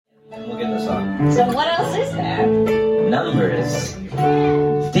song. So what else is there? Numbers,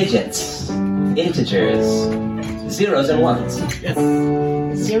 digits, integers, zeros and ones. Yes.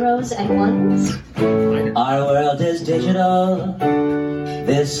 Zeros and ones? Our world is digital.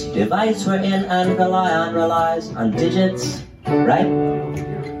 This device we're in and relies on digits, right?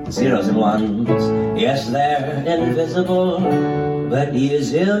 Zeros and ones. Yes, they're invisible, but you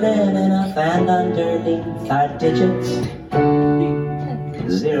zoom in enough and underneath are digits.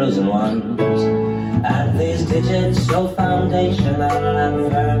 Zeros and ones. And these digits so foundational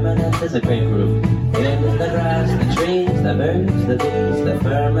and permanent as a grapefruit. In the grass, the trees, the birds, the bees, the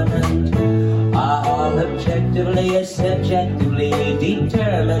firmament are all objectively, subjectively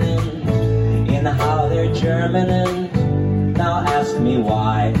determinant in how they're germinant. Now ask me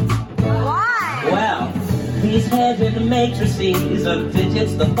why. Why? Well, these headed matrices of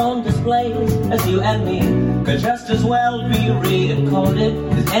digits the phone displays as you and me could just as well be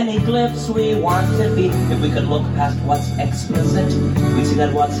re-encoded as any glyphs we want to be. If we could look past what's explicit, we'd see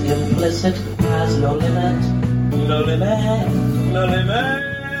that what's implicit has no limit. No limit. No limit.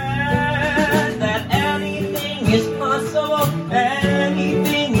 That anything is possible.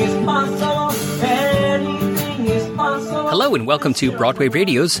 Anything is possible. Anything is possible. Hello and welcome to Broadway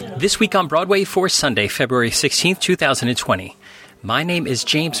Radio's This Week on Broadway for Sunday, February 16th, 2020. My name is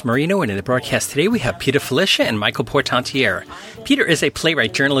James Marino, and in the broadcast today we have Peter Felicia and Michael Portantiere. Peter is a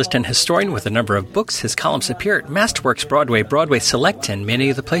playwright, journalist, and historian with a number of books. His columns appear at Masterworks Broadway, Broadway Select, and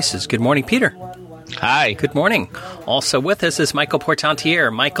many other places. Good morning, Peter. Hi. Good morning. Also with us is Michael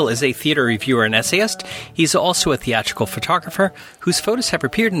Portantiere. Michael is a theater reviewer and essayist. He's also a theatrical photographer whose photos have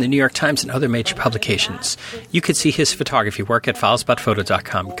appeared in the New York Times and other major publications. You can see his photography work at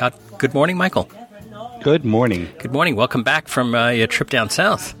filespotphoto.com. Good morning, Michael. Good morning. Good morning. Welcome back from your trip down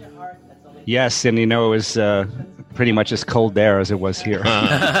south. Yes, and it was pretty much as cold there as it was here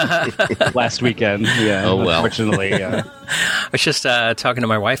last weekend. Yeah, oh, well. Unfortunately. I was just talking to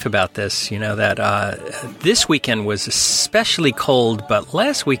my wife about this, that this weekend was especially cold, but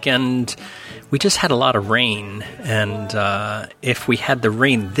last weekend we just had a lot of rain. And if we had the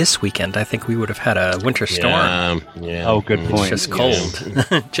rain this weekend, I think we would have had a winter storm. Yeah. Oh, good point. It's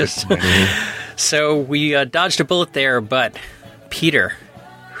just cold. So we dodged a bullet there, but Peter,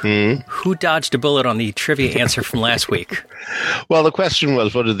 who dodged a bullet on the trivia answer from last week? Well, the question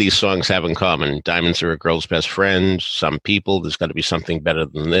was, what do these songs have in common? Diamonds Are a Girl's Best Friend, Some People, There's Got to Be Something Better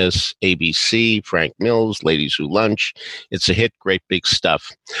Than This, ABC, Frank Mills, Ladies Who Lunch, It's a Hit, Great Big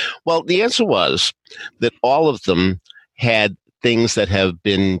Stuff. Well, the answer was that all of them had things that have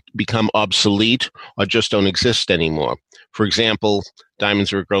become obsolete or just don't exist anymore. For example,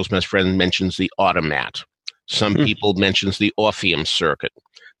 Diamonds Are a Girl's Best Friend mentions the automat. Some people mentions the Orpheum circuit.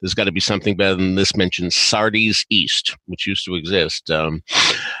 There's got to be something better than this mentions Sardi's East, which used to exist.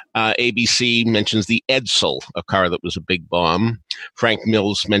 ABC mentions the Edsel, a car that was a big bomb. Frank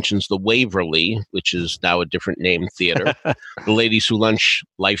Mills mentions the Waverly, which is now a different name theater. The Ladies Who Lunch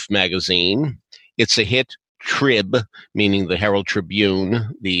Life magazine. It's a Hit, Trib, meaning the Herald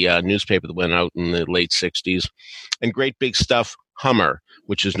Tribune, the newspaper that went out in the late 60s. And Great Big Stuff, Hummer,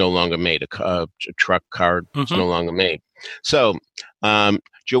 which is no longer made. A truck car is no longer made. So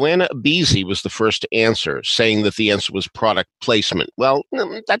Joanna Beasy was the first to answer, saying that the answer was product placement. Well,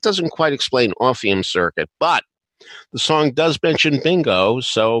 that doesn't quite explain Orpheum Circuit, but the song does mention bingo,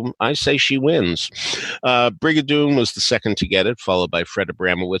 so I say she wins. Brigadoon was the second to get it, followed by Fred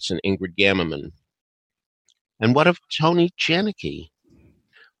Abramowitz and Ingrid Gammerman. And what of Tony Janicki?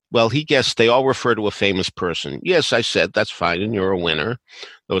 Well, he guessed they all refer to a famous person. Yes, I said, that's fine, and you're a winner,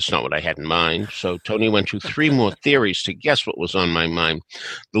 though it's not what I had in mind. So Tony went through three more theories to guess what was on my mind.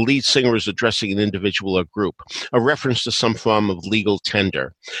 The lead singer is addressing an individual or group, a reference to some form of legal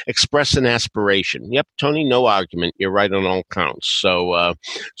tender, express an aspiration. Yep, Tony, no argument. You're right on all counts. So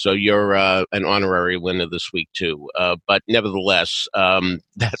you're an honorary winner this week, too. But nevertheless,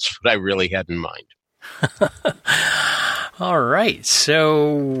 that's what I really had in mind. All right.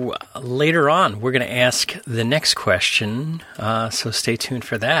 So later on, we're going to ask the next question. So stay tuned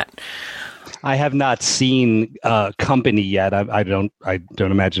for that. I have not seen Company yet. I don't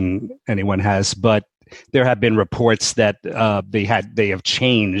imagine anyone has, but there have been reports that they have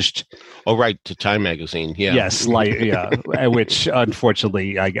changed. Oh, right, to Time magazine. Yeah. Yes, which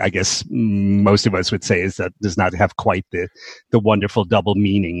unfortunately, I guess most of us would say is that does not have quite the wonderful double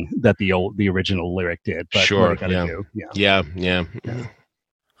meaning that the original lyric did. But sure. Yeah.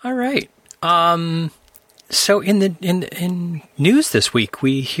 All right. So in news this week,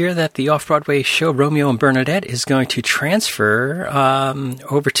 we hear that the off-Broadway show Romeo and Bernadette is going to transfer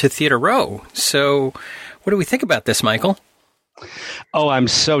over to Theatre Row. So what do we think about this, Michael? Oh, I'm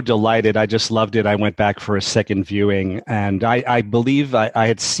so delighted. I just loved it. I went back for a second viewing, and I believe I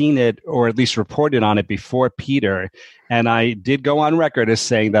had seen it, or at least reported on it before Peter. And I did go on record as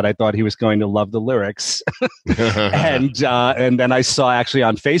saying that I thought he was going to love the lyrics. And then I saw actually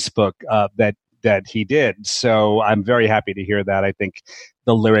on Facebook that he did. So I'm very happy to hear that. I think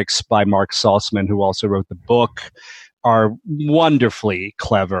the lyrics by Mark Saltzman, who also wrote the book, are wonderfully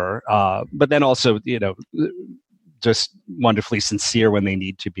clever. But then also, just wonderfully sincere when they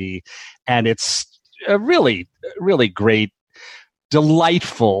need to be. And it's a really, really great,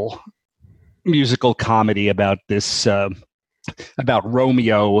 delightful musical comedy about this, about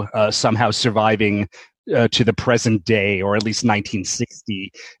Romeo somehow surviving to the present day, or at least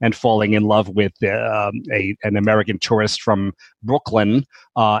 1960, and falling in love with an American tourist from Brooklyn,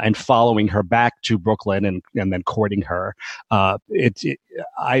 and following her back to Brooklyn and then courting her.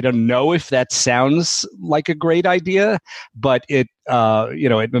 I don't know if that sounds like a great idea, but it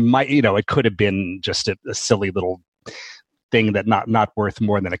might, it could have been just a silly little thing that not worth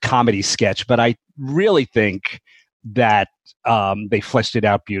more than a comedy sketch. But I really think that they fleshed it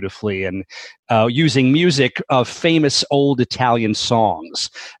out beautifully, and using music of famous old Italian songs,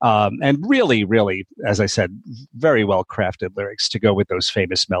 and really, really, as I said, very well crafted lyrics to go with those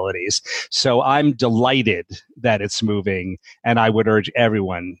famous melodies. So I'm delighted that it's moving, and I would urge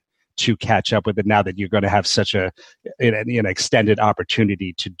everyone to catch up with it now that you're going to have such an extended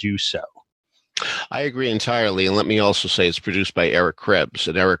opportunity to do so. I agree entirely, and let me also say it's produced by Eric Krebs,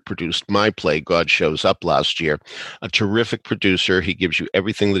 and Eric produced my play, God Shows Up, last year. A terrific producer. He gives you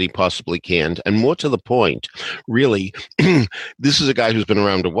everything that he possibly can, and more to the point, really, this is a guy who's been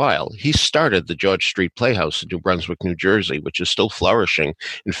around a while. He started the George Street Playhouse in New Brunswick, New Jersey, which is still flourishing.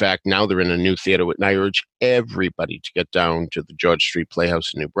 In fact, now they're in a new theater, and I urge everybody to get down to the George Street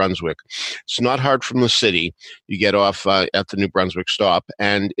Playhouse in New Brunswick. It's not hard from the city. You get off at the New Brunswick stop,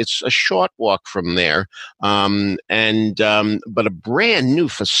 and it's a short walk from there, but a brand new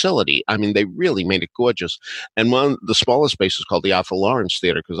facility. I mean, they really made it gorgeous. And one of the smallest spaces is called the Arthur Lawrence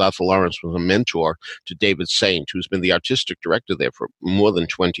Theater, because Arthur Lawrence was a mentor to David Saint, who's been the artistic director there for more than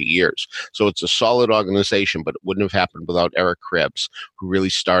 20 years. So it's a solid organization, but it wouldn't have happened without Eric Krebs, who really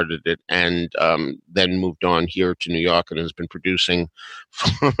started it and then moved on here to New York and has been producing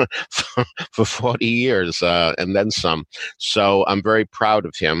for 40 years and then some. So I'm very proud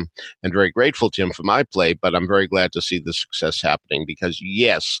of him and very grateful to him for my play, but I'm very glad to see the success happening, because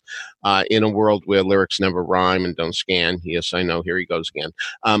yes, in a world where lyrics never rhyme and don't scan, yes, I know, here he goes again,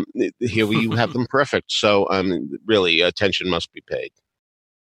 here you have them perfect. So really, attention must be paid.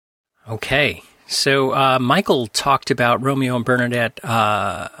 Okay. So Michael talked about Romeo and Bernadette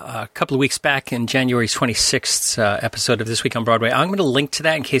a couple of weeks back in January's 26th episode of This Week on Broadway. I'm going to link to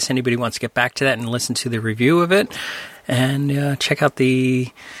that in case anybody wants to get back to that and listen to the review of it, and check out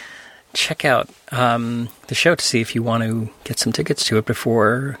the show to see if you want to get some tickets to it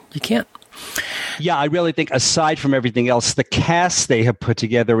before you can't. Yeah, I really think, aside from everything else, the cast they have put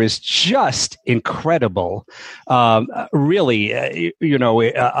together is just incredible. Really,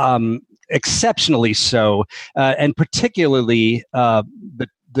 exceptionally so, and particularly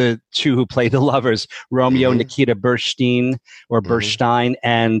the two who play the lovers, Romeo, Nikita Bernstein,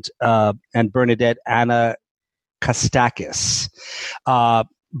 and Bernadette Anna Kostakis.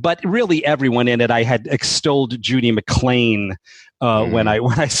 But really, everyone in it. I had extolled Judy McLean when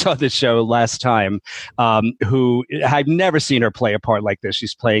I saw the show last time. Who I've never seen her play a part like this.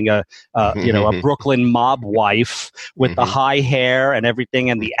 She's playing a Brooklyn mob wife with the high hair and everything,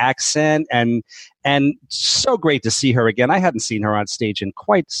 and the accent, and so great to see her again. I hadn't seen her on stage in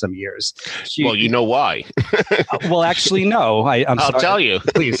quite some years. Well, you know why? Well, actually, no. I'll tell you.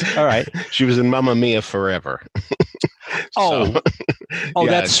 Please. All right. She was in Mamma Mia forever. Yeah.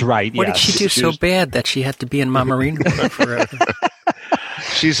 That's right. What did she do so bad that she had to be in Mamma Mia forever?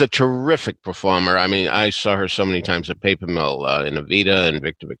 She's a terrific performer. I mean, I saw her so many times at Paper Mill, in Evita and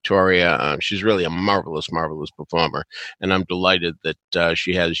Victor Victoria. She's really a marvelous, marvelous performer. And I'm delighted that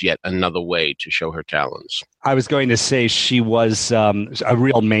she has yet another way to show her talents. I was going to say she was a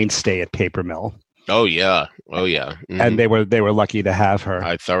real mainstay at Paper Mill. Oh, yeah. Mm-hmm. And they were lucky to have her.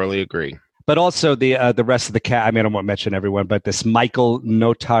 I thoroughly agree. But also the rest of the cast. I mean, I won't mention everyone, but this Michael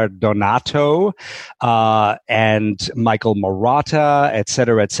Notardonato and Michael Morata, et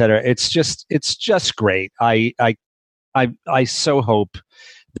cetera, et cetera. It's just great. I so hope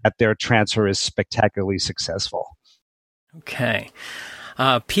that their transfer is spectacularly successful. Okay.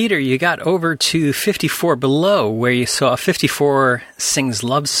 Peter, you got over to 54 Below, where you saw 54 Sings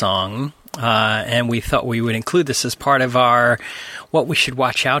Love Song. And we thought we would include this as part of our What We Should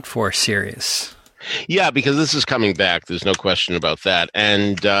Watch Out For series. Yeah, because this is coming back. There's no question about that.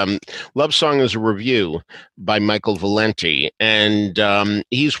 And Love Song is a review by Michael Valenti. And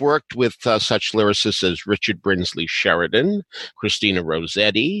he's worked with such lyricists as Richard Brinsley Sheridan, Christina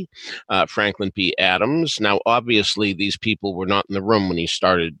Rossetti, Franklin P. Adams. Now, obviously, these people were not in the room when he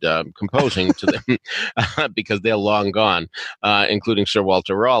started composing to them because they're long gone, including Sir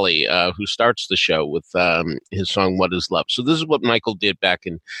Walter Raleigh, who starts the show with his song, What is Love? So this is what Michael did back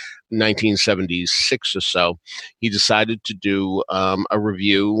in 1976 or so. He decided to do a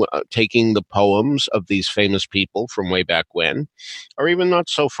review taking the poems of these famous people from way back when, or even not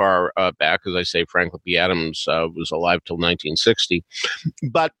so far back. As I say, Franklin P. Adams was alive till 1960.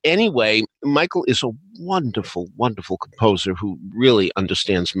 But anyway, Michael is a wonderful, wonderful composer who really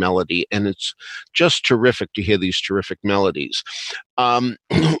understands melody, and it's just terrific to hear these terrific melodies.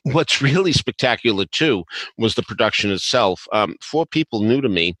 What's really spectacular, too, was the production itself. 4 people new to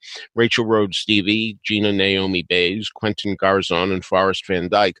me, Rachel Rhodes Stevie, Gina Naomi Bays, Quentin Garzon, and Forrest Van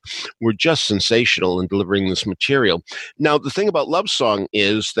Dyke, were just sensational in delivering this material. Now, the thing about Love Song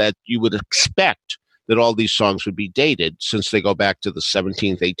is that you would expect that all these songs would be dated since they go back to the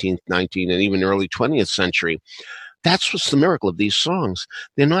 17th, 18th, 19th, and even early 20th century. That's what's the miracle of these songs.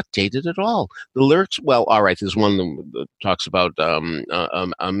 They're not dated at all. The lyrics, well, all right, there's one that talks about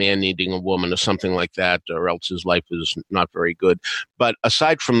a man needing a woman or something like that, or else his life is not very good. But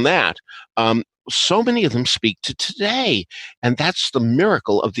aside from that, so many of them speak to today. And that's the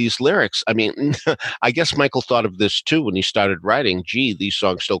miracle of these lyrics. I mean, I guess Michael thought of this too when he started writing. Gee, these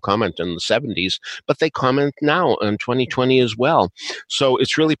songs still comment in the 70s, but they comment now in 2020 as well. So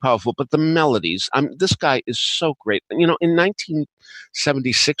it's really powerful. But the melodies, this guy is so great. You know, in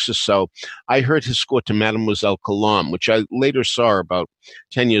 1976 or so, I heard his score to Mademoiselle Colombe, which I later saw about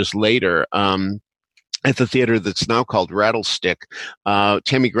 10 years later, at the theater that's now called Rattlestick.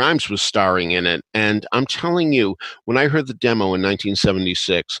 Tammy Grimes was starring in it. And I'm telling you, when I heard the demo in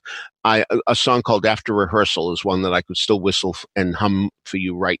 1976, a song called After Rehearsal is one that I could still whistle and hum for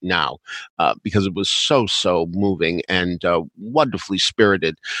you right now, because it was so, so moving and wonderfully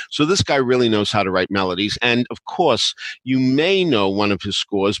spirited. So this guy really knows how to write melodies. And of course, you may know one of his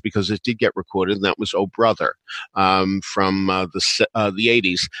scores because it did get recorded, and that was Oh Brother, from the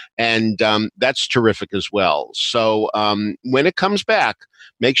 80s. And that's terrific as well. So when it comes back,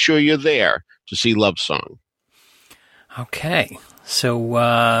 make sure you're there to see Love Song. Okay.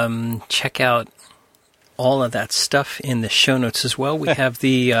 So check out all of that stuff in the show notes as well. We have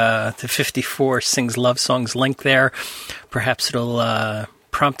the 54 Sings Love Songs link there. Perhaps it'll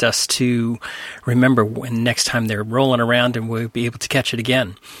prompt us to remember when next time they're rolling around, and we'll be able to catch it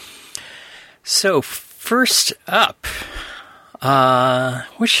again. So first up,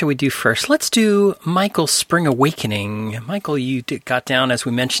 what should we do first? Let's do Michael's Spring Awakening. Michael, you got down, as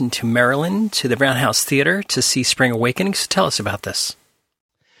we mentioned, to Maryland, to the Roundhouse Theater to see Spring Awakening. So tell us about this.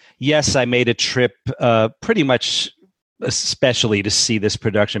 Yes, I made a trip pretty much especially to see this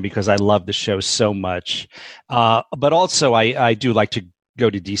production because I love the show so much. But also I do like to go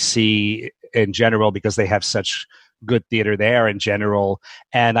to D.C. in general because they have such good theater there in general,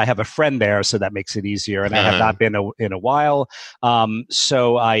 and I have a friend there, so that makes it easier. And I have not been in a while,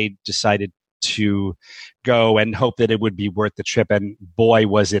 so I decided to go and hope that it would be worth the trip. And boy,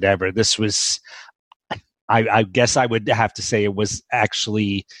 was it ever! This was, I guess, I would have to say it was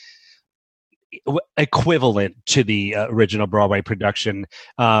actually equivalent to the original Broadway production.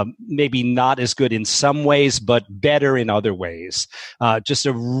 Maybe not as good in some ways, but better in other ways. Just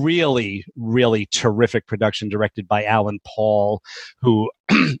a really, really terrific production directed by Alan Paul, who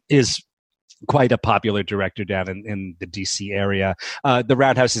is quite a popular director down in the DC area. The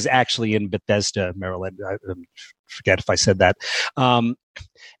Roundhouse is actually in Bethesda, Maryland. I forget if I said that.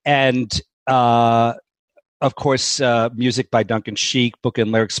 Of course, music by Duncan Sheik, book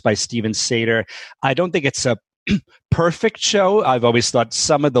and lyrics by Stephen Sater. I don't think it's a perfect show. I've always thought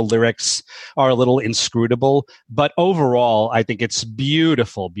some of the lyrics are a little inscrutable, but overall, I think it's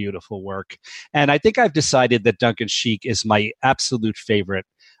beautiful, beautiful work. And I think I've decided that Duncan Sheik is my absolute favorite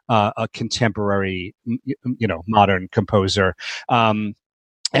a contemporary, modern composer. And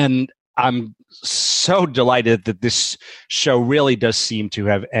I'm so delighted that this show really does seem to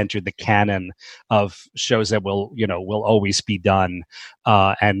have entered the canon of shows that will always be done,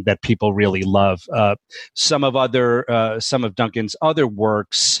 and that people really love. Some of Duncan's other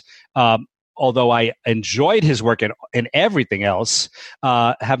works, although I enjoyed his work in everything else,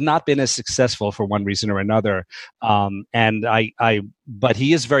 have not been as successful for one reason or another. But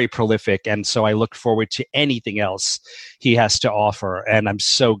he is very prolific, and so I look forward to anything else he has to offer. And I'm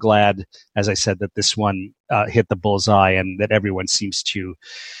so glad, as I said, that this one hit the bullseye, and that everyone seems to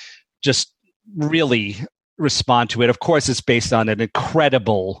just really respond to it. Of course, it's based on an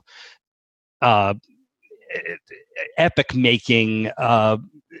incredible, epic-making,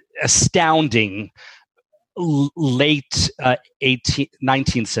 astounding late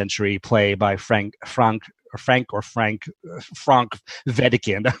 19th century play by Frank Wedekind.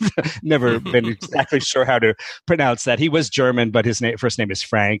 I've never been exactly sure how to pronounce that. He was German, but his first name is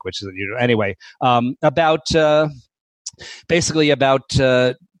Frank, which is anyway. About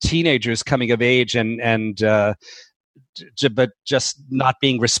teenagers coming of age but just not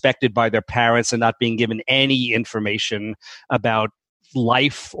being respected by their parents and not being given any information about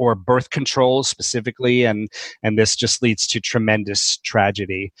life or birth control specifically, and this just leads to tremendous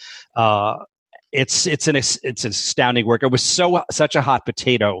tragedy. It's an astounding work. It was such a hot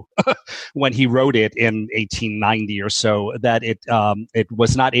potato when he wrote it in 1890 or so that it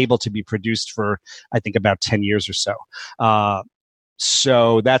was not able to be produced for, I think, about 10 years or so.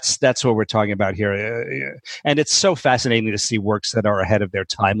 So that's what we're talking about here. And it's so fascinating to see works that are ahead of their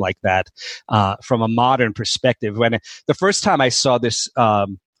time like that from a modern perspective. When the first time I saw this,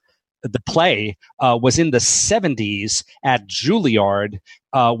 the play was in the 70s at Juilliard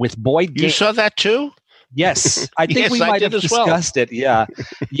with Boyd Gaines. You saw that too? Yes. I think yes, we might have discussed it. Yeah.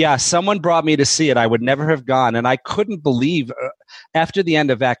 Yeah. Someone brought me to see it. I would never have gone. And I couldn't believe after the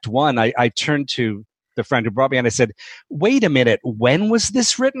end of Act One, I turned to the friend who brought me and I said, wait a minute, when was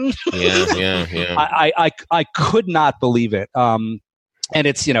this written? Yeah. I could not believe it. And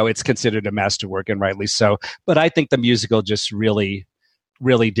it's considered a masterwork, and rightly so. But I think the musical just really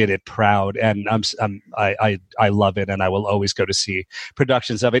did it proud, and I love it, and I will always go to see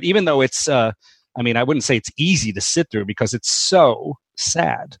productions of it, even though it's I wouldn't say it's easy to sit through because it's so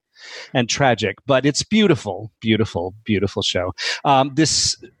sad and tragic, but it's beautiful show.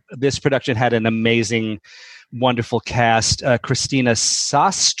 This production had an amazing, wonderful cast. Christina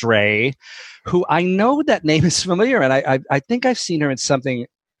Sastre, who I know that name is familiar, and I think I've seen her in something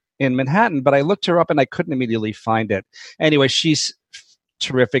in Manhattan, but I looked her up and I couldn't immediately find it. Anyway, she's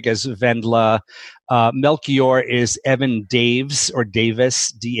terrific as Vendla. Melchior is Evan Daves, or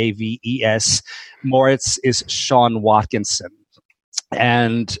Davis, Daves. Moritz is Sean Watkinson.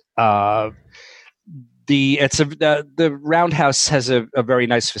 And the Roundhouse has a very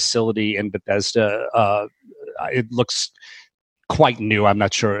nice facility in Bethesda. It looks quite new. I'm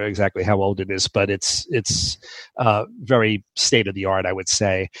not sure exactly how old it is, but it's very state of the art, I would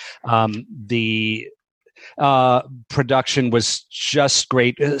say. The production was just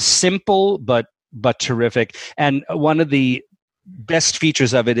great, simple but terrific. And one of the best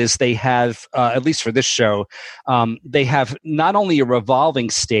features of it is they have, at least for this show, they have not only a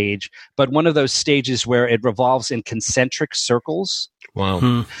revolving stage, but one of those stages where it revolves in concentric circles.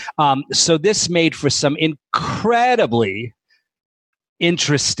 Wow. So this made for some incredibly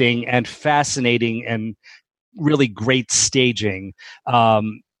interesting and fascinating and really great staging.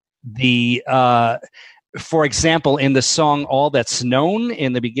 For example, in the song "All That's Known,"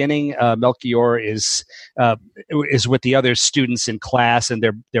 in the beginning, Melchior is with the other students in class, and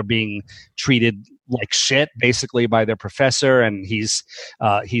they're being treated like shit, basically, by their professor, and he's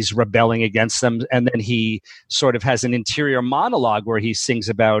rebelling against them. And then he sort of has an interior monologue where he sings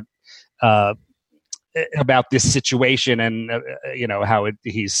about this situation and how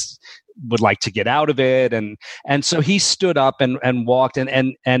he's would like to get out of it, and so he stood up and walked,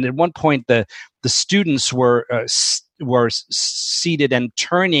 and at one point the students were seated and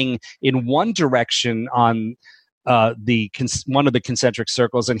turning in one direction on one of the concentric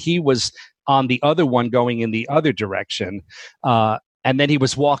circles, and he was on the other one going in the other direction, and then he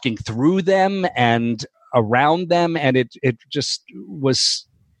was walking through them and around them, and it just was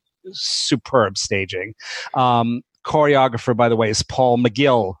superb staging. Choreographer, by the way, is Paul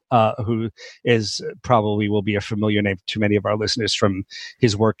McGill, who is probably will be a familiar name to many of our listeners from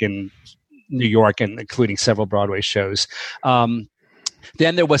his work in New York and including several Broadway shows. Then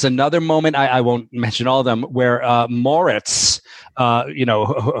there was another moment, I won't mention all of them, where Moritz,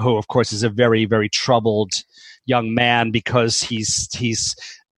 who of course is a very, very troubled young man because he's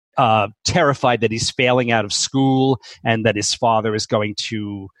terrified that he's failing out of school and that his father is going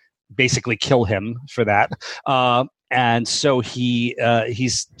to basically kill him for that. And so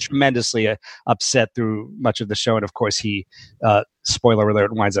he's tremendously upset through much of the show. And of course he, spoiler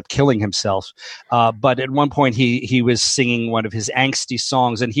alert, winds up killing himself. But at one point he was singing one of his angsty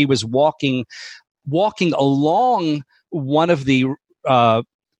songs, and he was walking along one of the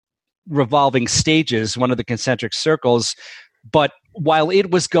revolving stages, one of the concentric circles, but while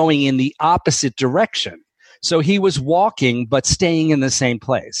it was going in the opposite direction. So he was walking, but staying in the same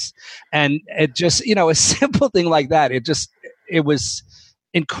place. And it just, a simple thing like that, it was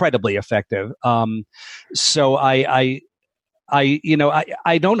incredibly effective. So I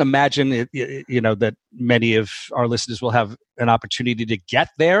don't imagine that many of our listeners will have an opportunity to get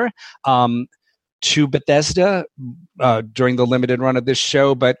there to Bethesda during the limited run of this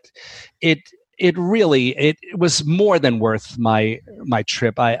show, but it was more than worth my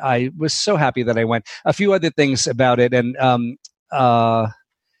trip. I was so happy that I went. A few other things about it, and I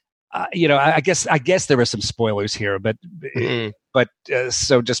guess there are some spoilers here, but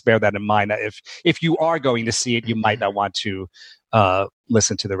so just bear that in mind. If you are going to see it, you might not want to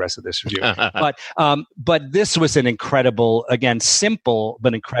listen to the rest of this review. But this was an incredible, again, simple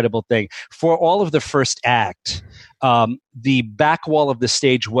but incredible thing. For all of the first act, the back wall of the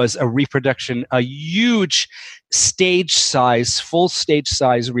stage was a reproduction, a huge full stage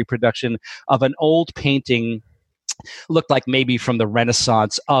size reproduction of an old painting. Looked like maybe from the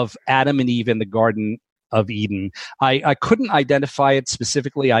Renaissance, of Adam and Eve in the Garden of Eden. I couldn't identify it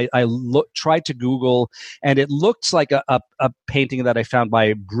specifically. I tried to Google, and it looked like a painting that I found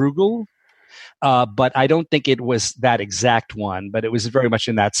by Bruegel, but I don't think it was that exact one, but it was very much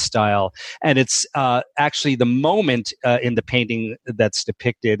in that style. And it's actually the moment in the painting that's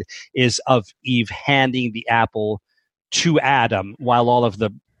depicted is of Eve handing the apple to Adam while all of the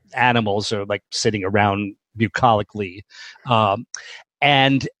animals are like sitting around bucolically.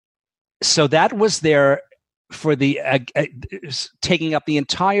 And so that was there for the taking up the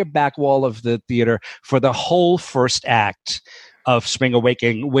entire back wall of the theater for the whole first act of Spring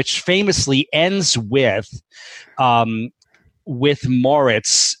Awakening, which famously ends with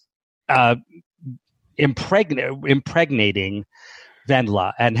Moritz impregnating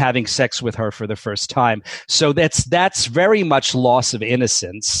Wendla and having sex with her for the first time. So that's very much loss of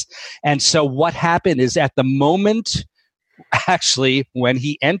innocence. And so what happened is, at the moment, actually, when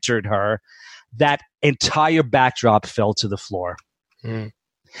he entered her, that entire backdrop fell to the floor. And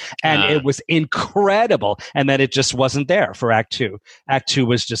it was incredible. And then it just wasn't there for Act Two. Act Two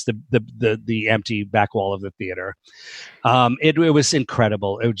was just the empty back wall of the theater. It was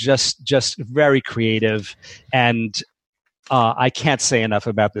incredible. It was just very creative, and I can't say enough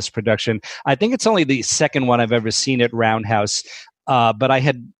about this production. I think it's only the second one I've ever seen at Roundhouse, but I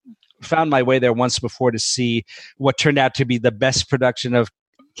had found my way there once before to see what turned out to be the best production of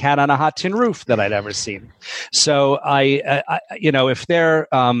Cat on a Hot Tin Roof that I'd ever seen. So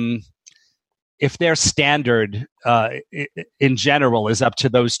if their standard in general is up to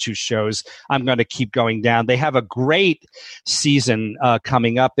those two shows, I'm going to keep going down. They have a great season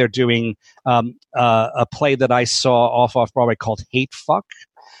coming up. They're doing a play that I saw off Broadway called Hate Fuck.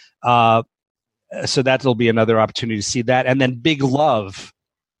 So that'll be another opportunity to see that. And then Big Love,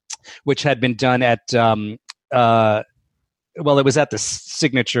 which had been done at, it was at the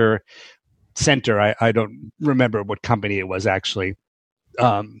Signature Center. I don't remember what company it was actually.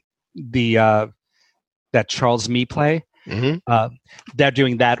 That Charles Mee play. Mm-hmm. They're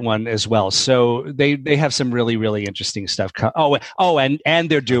doing that one as well. So they have some really, really interesting stuff. And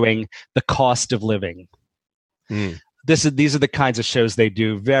they're doing The Cost of Living. These are the kinds of shows they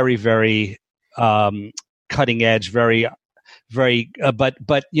do. Very, very cutting edge. Very, very. But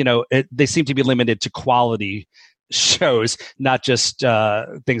they seem to be limited to quality shows, not just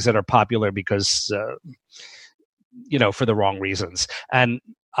things that are popular because for the wrong reasons. And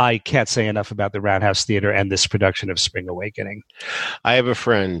I can't say enough about the Roundhouse Theater and this production of Spring Awakening. I have a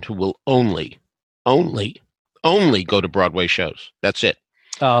friend who will only go to Broadway shows. That's it.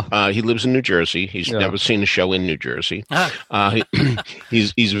 He lives in New Jersey. He's never seen a show in New Jersey.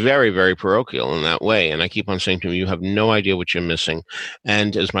 He's very, very parochial in that way. And I keep on saying to him, you have no idea what you're missing.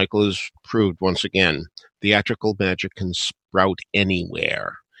 And as Michael has proved once again, theatrical magic can sprout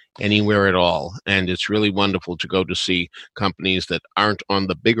anywhere at all. And it's really wonderful to go to see companies that aren't on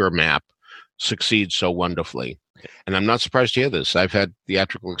the bigger map succeed so wonderfully. And I'm not surprised to hear this. I've had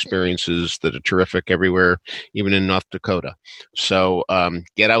theatrical experiences that are terrific everywhere, even in North Dakota. So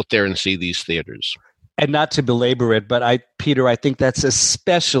get out there and see these theaters. And not to belabor it, but Peter, I think that's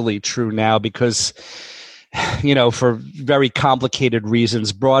especially true now because, for very complicated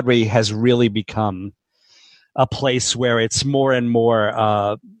reasons, Broadway has really become a place where it's more and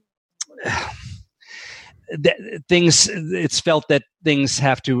more it's felt that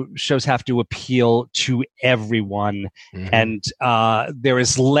shows have to appeal to everyone. Mm-hmm. And there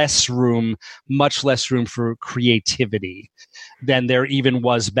is much less room for creativity than there even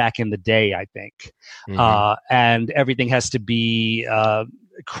was back in the day, I think. Mm-hmm. And everything has to be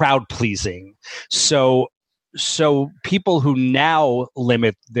crowd pleasing. So people who now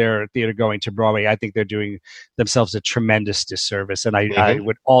limit their theater going to Broadway, I think they're doing themselves a tremendous disservice. And I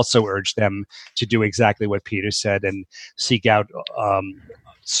would also urge them to do exactly what Peter said and seek out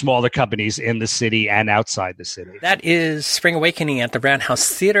smaller companies in the city and outside the city. That is Spring Awakening at the Roundhouse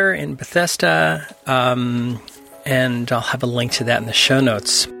Theater in Bethesda, and I'll have a link to that in the show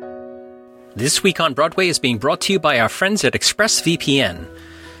notes. This Week on Broadway is being brought to you by our friends at ExpressVPN.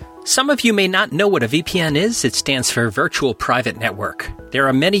 Some of you may not know what a VPN is. It stands for Virtual Private Network. There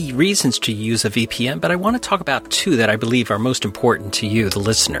are many reasons to use a VPN, but I want to talk about two that I believe are most important to you, the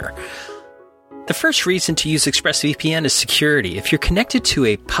listener. The first reason to use ExpressVPN is security. If you're connected to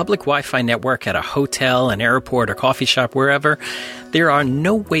a public Wi-Fi network at a hotel, an airport, or coffee shop, wherever, there are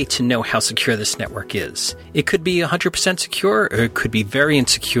no way to know how secure this network is. It could be 100% secure, or it could be very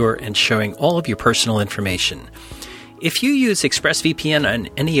insecure and showing all of your personal information. If you use ExpressVPN on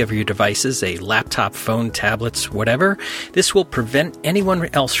any of your devices, a laptop, phone, tablets, whatever, this will prevent anyone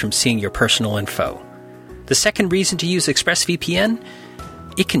else from seeing your personal info. The second reason to use ExpressVPN,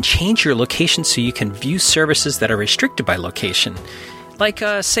 it can change your location so you can view services that are restricted by location. Like,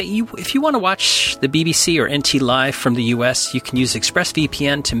 if you want to watch the BBC or NT Live from the US, you can use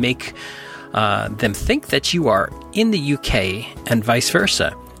ExpressVPN to make them think that you are in the UK and vice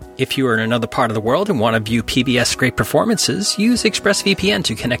versa. If you are in another part of the world and want to view PBS great performances, use ExpressVPN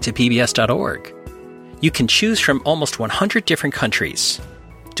to connect to pbs.org. You can choose from almost 100 different countries.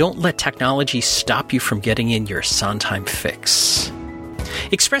 Don't let technology stop you from getting in your Sondheim fix.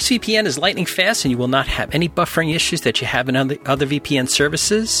 ExpressVPN is lightning fast, and you will not have any buffering issues that you have in other VPN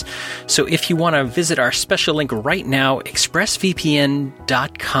services. So if you want to visit our special link right now,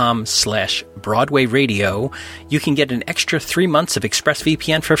 expressvpn.com/Broadway Radio, you can get an extra 3 months of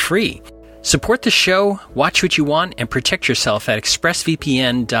ExpressVPN for free. Support the show, watch what you want, and protect yourself at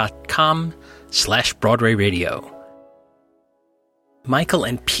expressvpn.com/Broadway Radio. Michael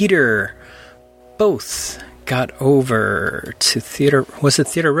and Peter both got over to Theater... Was it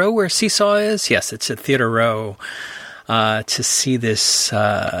Theater Row where Seesaw is? Yes, it's at Theater Row to see this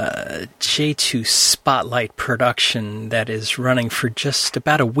J2 Spotlight production that is running for just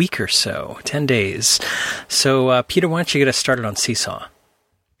about a week or so, 10 days. So, Peter, why don't you get us started on Seesaw?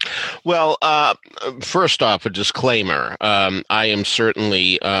 Well, first off, a disclaimer. I am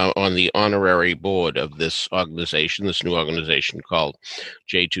certainly on the honorary board of this organization, this new organization called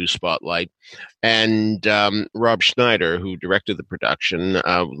J2 Spotlight. And Rob Schneider, who directed the production, with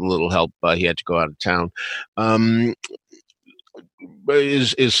a little help, he had to go out of town,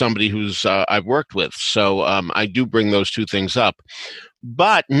 is somebody who's I've worked with. So I do bring those two things up.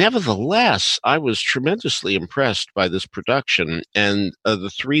 But nevertheless, I was tremendously impressed by this production, and the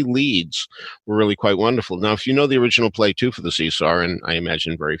three leads were really quite wonderful. Now, if you know the original play, too, for the Seesaw, and I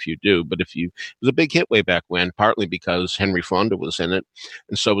imagine very few do, but it was a big hit way back when, partly because Henry Fonda was in it,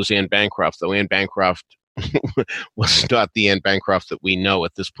 and so was Anne Bancroft, though Anne Bancroft was not the Anne Bancroft that we know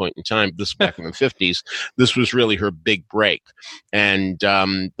at this point in time. This back in the 50s. This was really her big break. And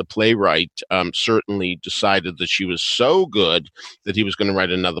the playwright certainly decided that she was so good that he was going to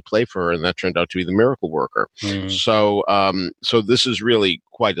write another play for her, and that turned out to be The Miracle Worker. Mm. So this is really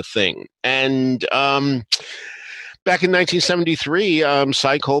quite a thing. And back in 1973,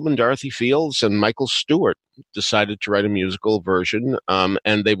 Cy Coleman, Dorothy Fields, and Michael Stewart decided to write a musical version,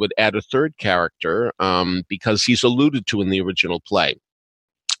 and they would add a third character because he's alluded to in the original play.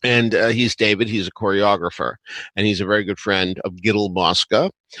 And he's David. He's a choreographer, and he's a very good friend of Gittel Mosca,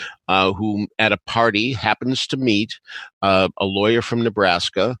 who at a party happens to meet a lawyer from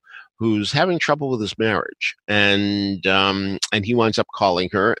Nebraska who's having trouble with his marriage, and he winds up calling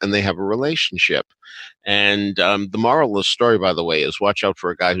her, and they have a relationship. And the moral of the story, by the way, is watch out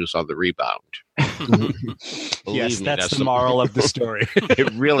for a guy who's on the rebound. Yes, that's the moral of the story.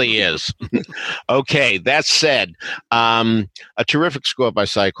 It really is. Okay, that said, a terrific score by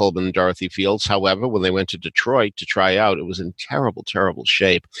Cy Coleman and Dorothy Fields. However, when they went to Detroit to try out, it was in terrible, terrible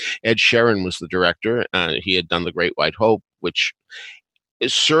shape. Ed Sheeran was the director. He had done The Great White Hope, which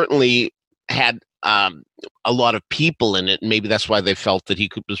certainly had a lot of people in it. Maybe that's why they felt that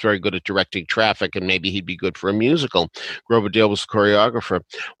was very good at directing traffic, and maybe he'd be good for a musical. Grover Dale was the choreographer.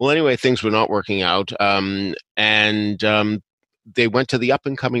 Well, anyway, things were not working out, and they went to the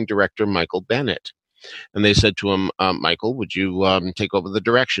up-and-coming director, Michael Bennett. And they said to him, Michael, would you take over the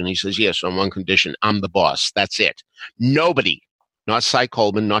direction? He says, yes, on one condition. I'm the boss. That's it. Nobody. Not Cy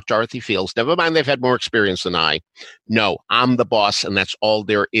Coleman, not Dorothy Fields. Never mind, they've had more experience than I. No, I'm the boss, and that's all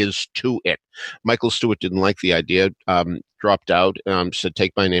there is to it. Michael Stewart didn't like the idea, dropped out, said,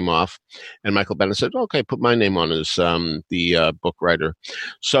 take my name off. And Michael Bennett said, okay, put my name on as the book writer.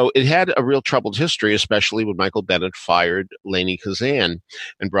 So it had a real troubled history, especially when Michael Bennett fired Lainie Kazan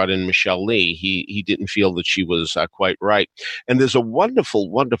and brought in Michelle Lee. He didn't feel that she was quite right. And there's a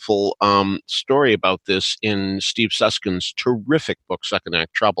wonderful, wonderful story about this in Steve Susskind's terrific book, Second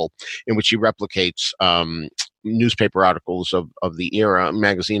Act Trouble, in which he replicates newspaper articles of the era,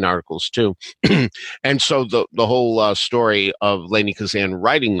 magazine articles too. And so the whole story of Lainie Kazan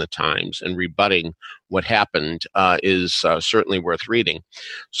writing the Times and rebutting what happened is certainly worth reading.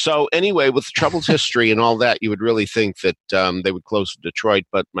 So anyway, with the troubled history and all that, you would really think that they would close Detroit,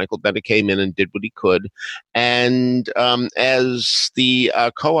 but Michael Bennett came in and did what he could. And as the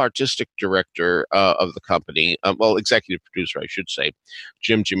co-artistic director of the company, executive producer, I should say,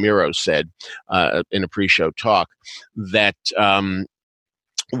 Jim Jamiro said in a pre-show talk that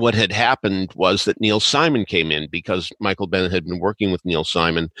what had happened was that Neil Simon came in because Michael Bennett had been working with Neil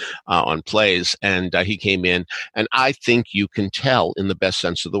Simon on plays, and he came in, and I think you can tell in the best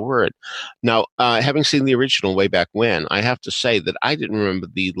sense of the word. Now, having seen the original way back when, I have to say that I didn't remember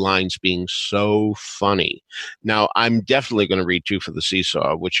the lines being so funny. Now, I'm definitely going to read Two for the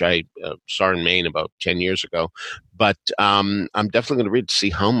Seesaw, which I saw in Maine about 10 years ago, but I'm definitely going to read to see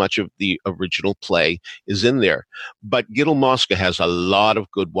how much of the original play is in there. But Gittel Mosca has a lot of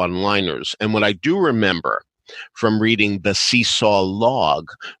good one-liners. And what I do remember from reading the Seesaw Log,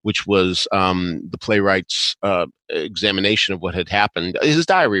 which was the playwright's examination of what had happened, his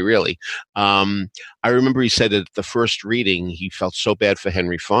diary, really. I remember he said that at the first reading, he felt so bad for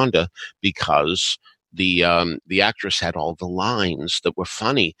Henry Fonda because the actress had all the lines that were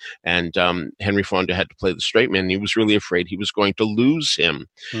funny, and Henry Fonda had to play the straight man. And he was really afraid he was going to lose him.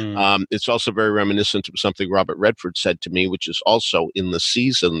 It's also very reminiscent of something Robert Redford said to me, which is also in The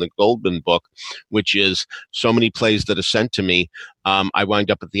Season, the Goldman book, which is so many plays that are sent to me. I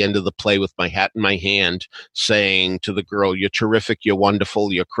wind up at the end of the play with my hat in my hand saying to the girl, "You're terrific, you're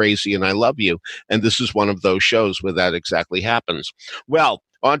wonderful, you're crazy, and I love you." And this is one of those shows where that exactly happens. Well,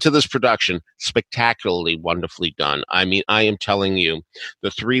 on to this production, spectacularly, wonderfully done. I mean, I am telling you, the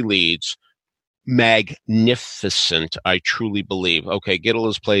three leads, magnificent, I truly believe. Okay, Gittel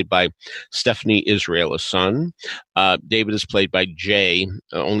is played by Stephanie Israel, a son. David is played by Jay,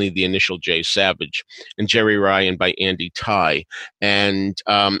 only the initial Jay Savage, and Jerry Ryan by Andy Ty. And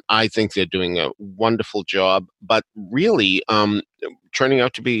I think they're doing a wonderful job, but really turning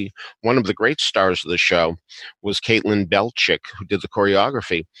out to be one of the great stars of the show was Caitlin Belchick, who did the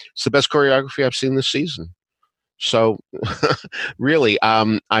choreography. It's the best choreography I've seen this season. So really,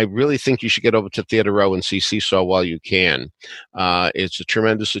 I really think you should get over to Theater Row and see Seesaw while you can. It's a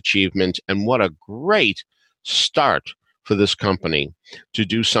tremendous achievement, and what a great start for this company to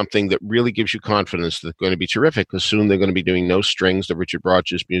do something that really gives you confidence that they're going to be terrific, because soon they're going to be doing No Strings, the Richard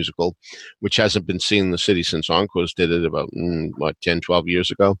Rodgers musical, which hasn't been seen in the city since Encores did it about, 10, 12 years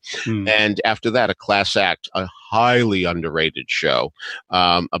ago. And after that, a class act, a highly underrated show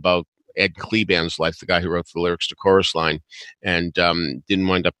about Ed Kleban's life, the guy who wrote the lyrics to Chorus Line, and didn't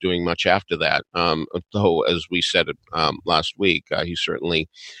wind up doing much after that. Though, as we said last week, he certainly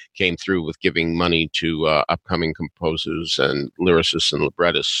came through with giving money to upcoming composers and lyricists and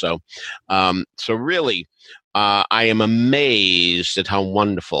librettists. So really, I am amazed at how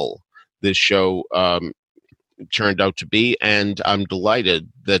wonderful this show turned out to be, and I'm delighted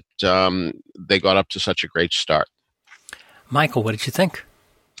that they got up to such a great start. Michael, what did you think?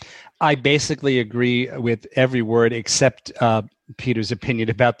 I basically agree with every word except Peter's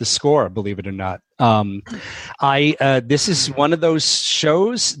opinion about the score, believe it or not. This is one of those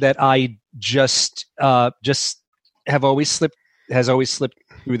shows that I just has always slipped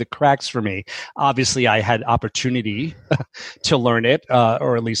through the cracks for me. Obviously, I had opportunity to learn it,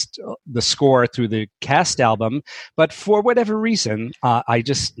 or at least the score through the cast album, but for whatever reason, I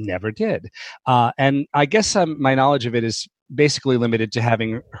just never did. And I guess my knowledge of it is basically limited to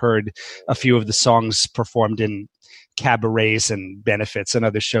having heard a few of the songs performed in cabarets and benefits and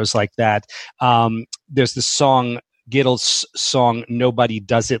other shows like that. There's the song, Gittel's song, "Nobody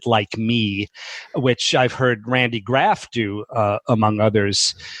Does It Like Me," which I've heard Randy Graff do, among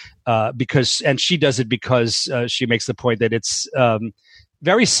others, and she does it because she makes the point that it's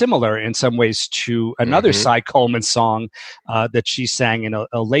very similar in some ways to another Cy Coleman song that she sang in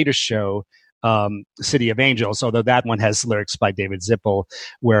a later show, City of Angels, although that one has lyrics by David Zippel,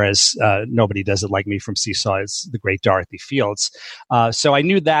 whereas Nobody Does It Like Me from Seesaw is the great Dorothy Fields. So I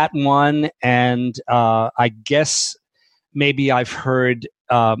knew that one, and I guess maybe I've heard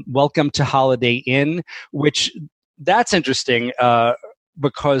Welcome to Holiday Inn, which that's interesting.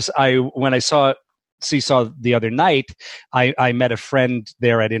 because when I saw Seesaw the other night, I met a friend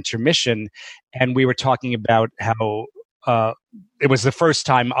there at intermission, and we were talking about how it was the first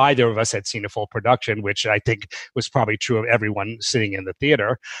time either of us had seen a full production, which I think was probably true of everyone sitting in the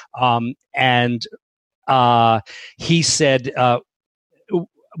theater. And he said,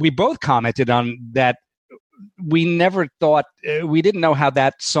 we both commented on that. We never thought, we didn't know how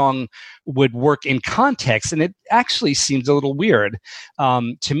that song would work in context. And it actually seems a little weird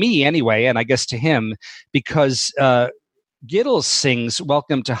to me anyway, and I guess to him, because Giddles sings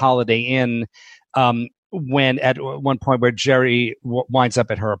Welcome to Holiday Inn when at one point where Jerry winds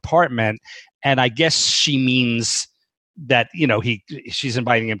up at her apartment. And I guess she means that, you know, she's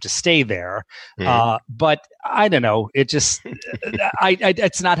inviting him to stay there. But I don't know. It just,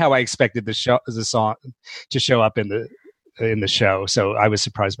 it's not how I expected the song to show up in the show. So I was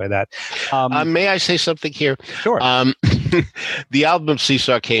surprised by that. May I say something here? Sure. The album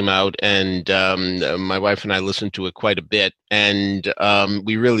Seesaw came out, and my wife and I listened to it quite a bit, and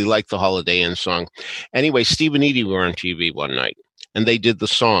we really liked the Holiday Inn song. Anyway, Steve and Edie were on TV one night, and they did the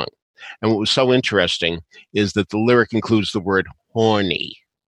song. And what was so interesting is that the lyric includes the word horny.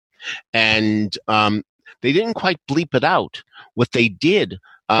 And they didn't quite bleep it out. What they did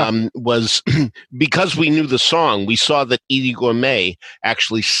was, because we knew the song, we saw that Edie Gourmet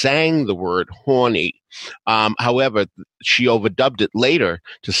actually sang the word horny. However, she overdubbed it later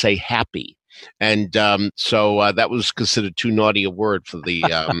to say happy. And so that was considered too naughty a word for the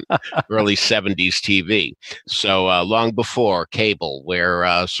early 70s TV. So long before cable,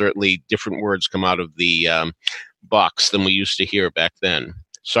 where certainly different words come out of the box than we used to hear back then.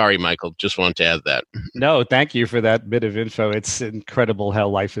 Sorry, Michael, just wanted to add that. No, thank you for that bit of info. It's incredible how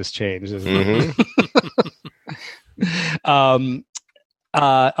life has changed, isn't it?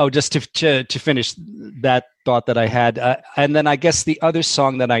 Just to finish that thought that I had. And then I guess the other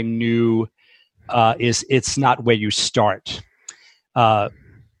song that I knew is It's Not Where You Start,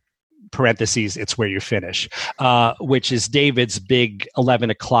 parentheses, It's Where You Finish, which is David's big 11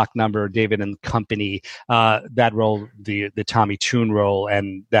 o'clock number, David and Company, that role, the Tommy Tune role,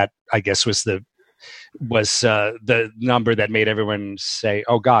 and that I guess was the number that made everyone say,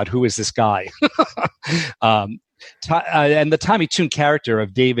 "Oh God, who is this guy?" And the Tommy Tune character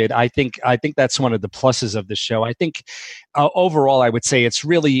of David, I think that's one of the pluses of the show. I think overall, I would say it's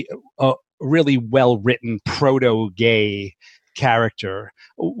really really well written proto-gay character,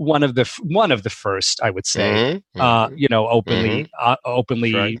 one of the first, I would say, openly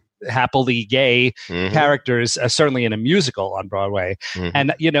right. Happily gay characters, certainly in a musical on Broadway.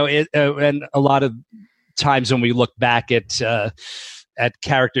 And and a lot of times when we look back at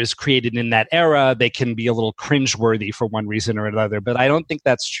characters created in that era, they can be a little cringeworthy for one reason or another. But I don't think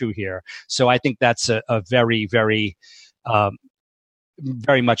that's true here. So I think that's a very, very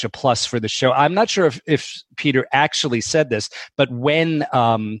very much a plus for the show. I'm not sure if Peter actually said this, but when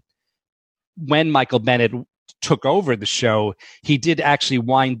Michael Bennett took over the show, he did actually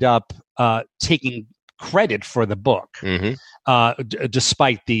wind up taking credit for the book,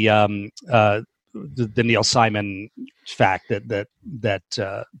 despite the Neil Simon fact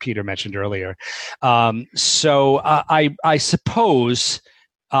that Peter mentioned earlier. So I suppose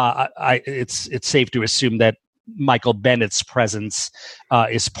it's safe to assume that Michael Bennett's presence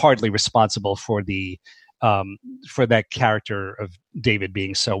is partly responsible for for that character of David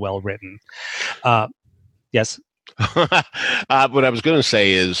being so well written. Yes. What I was going to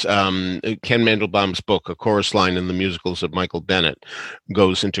say is Ken Mandelbaum's book, A Chorus Line in the Musicals of Michael Bennett,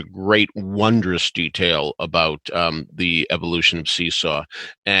 goes into great, wondrous detail about the evolution of Seesaw.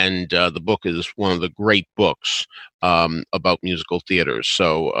 And the book is one of the great books about musical theaters.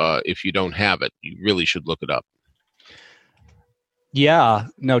 So if you don't have it, you really should look it up. Yeah,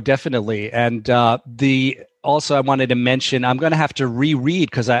 no, definitely. And also, I wanted to mention, I'm going to have to reread,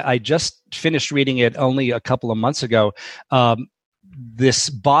 because I just finished reading it only a couple of months ago, this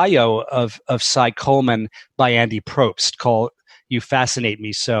bio of Cy Coleman by Andy Probst called You Fascinate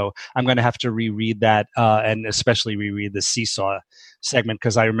Me So. I'm going to have to reread that, and especially reread the Seesaw segment,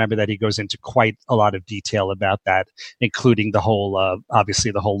 because I remember that he goes into quite a lot of detail about that, including the whole,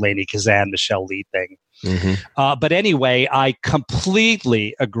 obviously, the whole Lainie Kazan, Michelle Lee thing. But anyway, I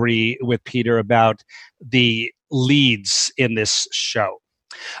completely agree with Peter about the leads in this show.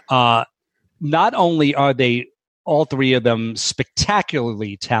 Not only are they, all three of them,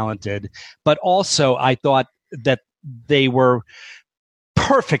 spectacularly talented, but also I thought that they were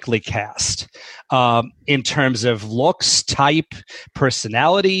perfectly cast in terms of looks, type,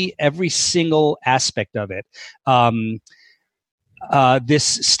 personality, every single aspect of it. This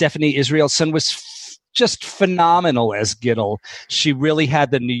Stephanie Israelson was just phenomenal as Giddle. She really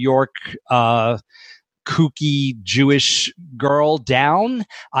had the New York kooky Jewish girl down.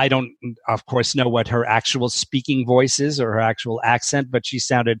 I don't, of course, know what her actual speaking voice is or her actual accent, but she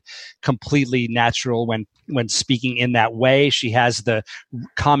sounded completely natural when speaking in that way. She has the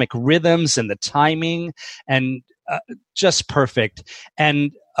comic rhythms and the timing, and just perfect.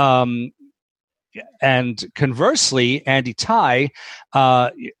 And conversely, Andy Tai,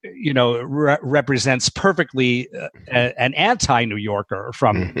 represents perfectly an anti-New Yorker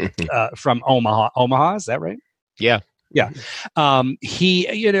from Omaha. Omaha, is that right? Yeah.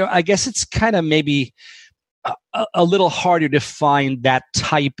 He, I guess it's kind of maybe a little harder to find that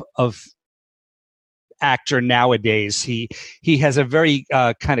type of actor nowadays. He has a very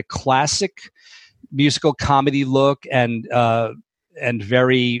kind of classic musical comedy look, and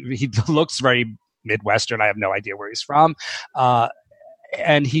he looks very Midwestern. I have no idea where he's from.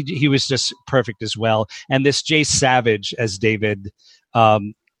 And he was just perfect as well. And this Jay Savage as David,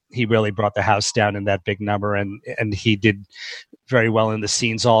 he really brought the house down in that big number, and he did very well in the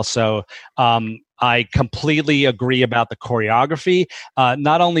scenes also. I completely agree about the choreography.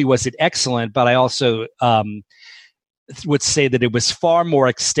 Not only was it excellent, but I also would say that it was far more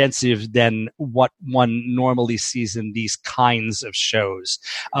extensive than what one normally sees in these kinds of shows.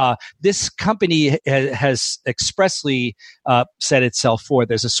 This company has expressly set itself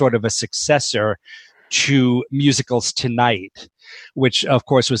forth as a sort of a successor to Musicals Tonight, which of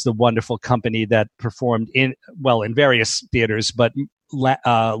course was the wonderful company that performed in various theaters, but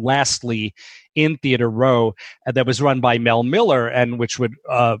lastly in Theater Row, that was run by Mel Miller, and which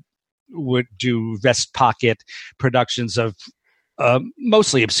would do vest pocket productions of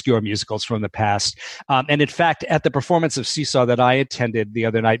mostly obscure musicals from the past. And in fact, at the performance of Seesaw that I attended the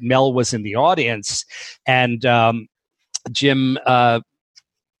other night, Mel was in the audience, and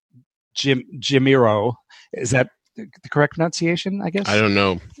Jimiro, is that the correct pronunciation, I guess? I don't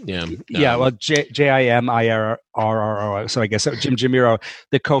know. Yeah. Yeah, well, Jimirro. So I guess Jimiro,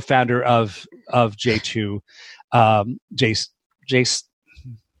 the co-founder of J2, J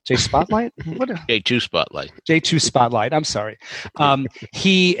Spotlight? J2 Spotlight. J2 Spotlight. I'm sorry.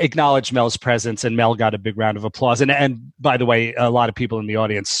 He acknowledged Mel's presence, and Mel got a big round of applause. And by the way, a lot of people in the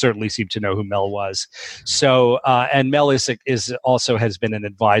audience certainly seem to know who Mel was. So, and Mel is also has been an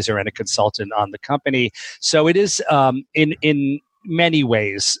advisor and a consultant on the company. So it is in many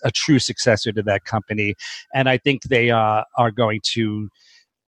ways a true successor to that company, and I think they are going to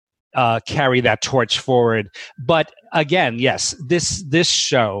carry that torch forward. But again, yes, this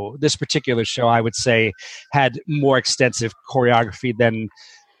particular show, I would say, had more extensive choreography than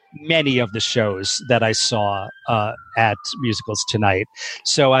many of the shows that I saw at Musicals Tonight.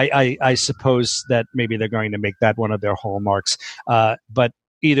 So I suppose that maybe they're going to make that one of their hallmarks. But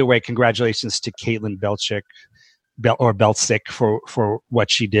either way, congratulations to Caitlin Beltsick for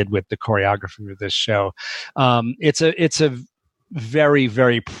what she did with the choreography of this show. It's a very,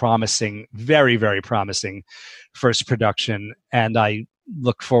 very promising first production, and I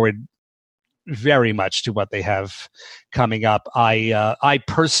look forward very much to what they have coming up. I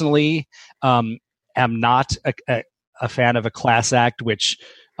personally am not a fan of a class act, which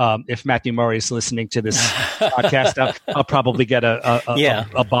if Matthew Murray is listening to this podcast, I'll probably get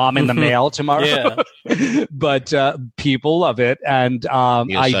a bomb in the mail tomorrow. Yeah. But people love it, and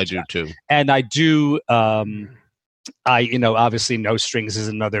yes, I do too. And I do. Obviously No Strings is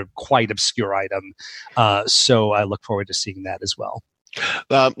another quite obscure item. So I look forward to seeing that as well.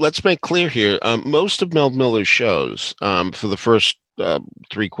 Let's make clear here. Most of Mel Miller's shows for the first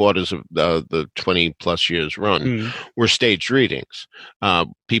 3/4 of the 20 plus years run were staged readings.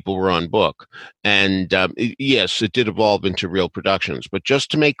 People were on book. And yes, it did evolve into real productions. But just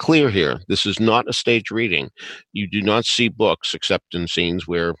to make clear here, this is not a stage reading. You do not see books except in scenes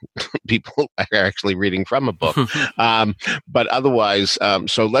where people are actually reading from a book. But otherwise,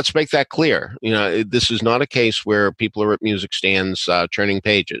 so let's make that clear. This is not a case where people are at music stands turning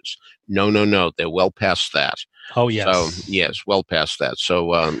pages. No. They're well past that. Oh, yes. So, yes, well past that.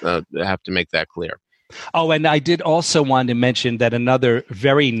 So I have to make that clear. Oh, and I did also want to mention that another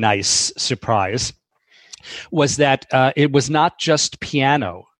very nice surprise was that it was not just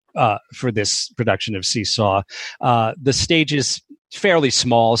piano for this production of Seesaw. The stage is fairly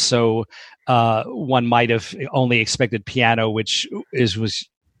small, so one might have only expected piano, which was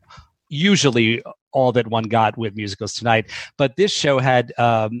usually all that one got with Musicals Tonight. But this show had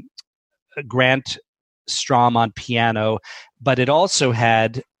Grant Strom on piano, but it also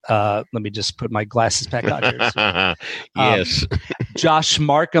had, let me just put my glasses back on here. Yes. Josh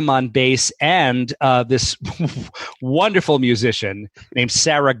Markham on bass, and this wonderful musician named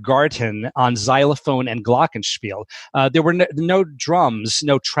Sarah Garton on xylophone and glockenspiel. There were no drums,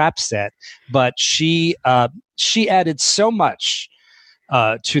 no trap set, but she added so much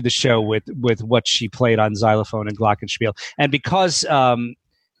to the show with what she played on xylophone and glockenspiel. And because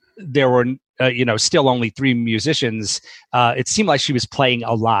there were still only 3 musicians, it seemed like she was playing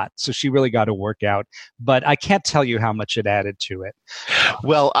a lot. So she really got to work out. But I can't tell you how much it added to it.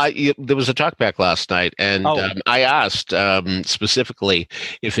 Well, there was a talkback last night, and I asked specifically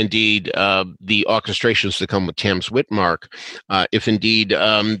if indeed the orchestrations that come with Tam's Whitmark, if indeed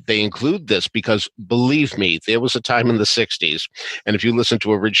they include this, because believe me, there was a time in the 60s, and if you listen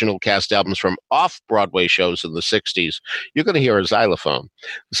to original cast albums from off-Broadway shows in the 60s, you're going to hear a xylophone.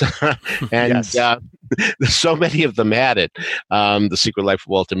 And yes. So many of them had it. The Secret Life of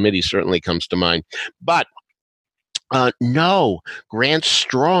Walter Mitty certainly comes to mind. But no, Grant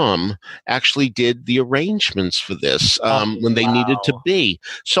Strom actually did the arrangements for this when they needed to be.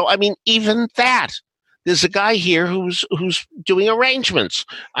 So, I mean, even that. There's a guy here who's doing arrangements.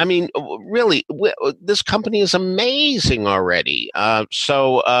 I mean, really, this company is amazing already.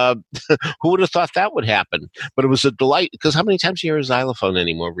 So who would have thought that would happen? But it was a delight, because how many times do you hear a xylophone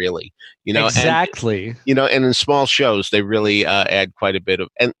anymore, really? Exactly. And in small shows, they really add quite a bit of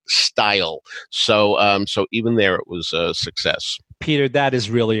style. So even there, it was a success. Peter, that is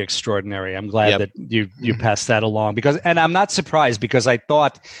really extraordinary. I'm glad that you passed that along, and I'm not surprised, because I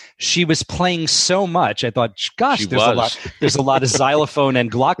thought she was playing so much. I thought, gosh, there's a lot of xylophone and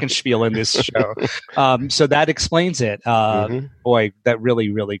glockenspiel in this show. So that explains it. Boy, that really,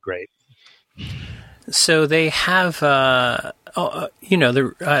 really great. So they have, as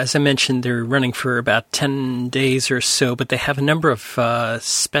I mentioned, they're running for about 10 days or so, but they have a number of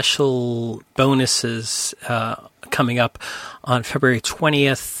special bonuses coming up on February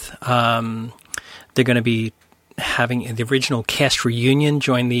 20th. They're going to be having the original cast reunion,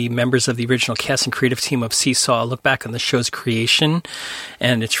 join the members of the original cast and creative team of Seesaw, look back on the show's creation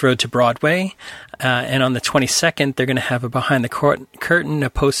and its road to Broadway. And on the 22nd, they're going to have a behind the curtain, a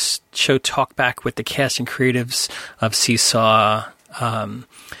post-show talk back with the cast and creatives of Seesaw.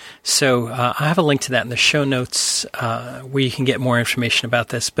 So I have a link to that in the show notes where you can get more information about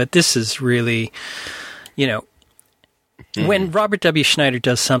this. But this is really, when Robert W. Schneider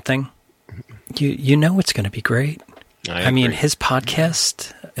does something, you know it's going to be great. I mean, his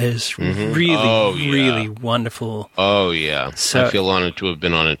podcast is really wonderful. Oh, yeah. So, I feel honored to have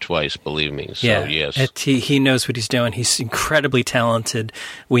been on it twice, believe me. So, yes. He knows what he's doing. He's incredibly talented.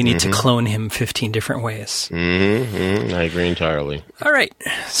 We need to clone him 15 different ways. I agree entirely. All right.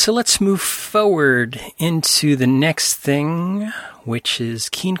 So let's move forward into the next thing, which is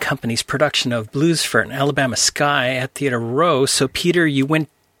Keene Company's production of Blues for an Alabama Sky at Theater Row. So, Peter, you went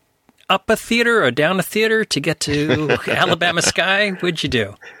up a theater or down a theater to get to Alabama Sky? What'd you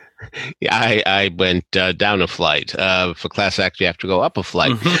do? Yeah, I went down a flight. For class act, you have to go up a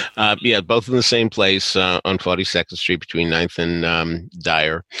flight. Both in the same place on 42nd Street between 9th and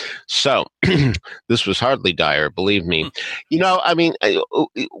Dyer. So this was hardly Dyer, believe me.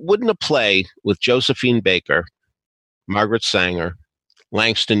 Wouldn't a play with Josephine Baker, Margaret Sanger,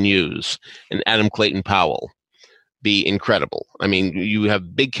 Langston Hughes, and Adam Clayton Powell be incredible? I mean, you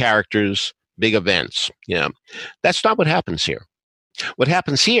have big characters, big events. Yeah, that's not what happens here. What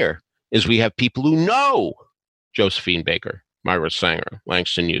happens here is we have people who know Josephine Baker, Margaret Sanger,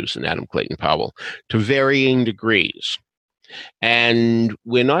 Langston Hughes, and Adam Clayton Powell to varying degrees. And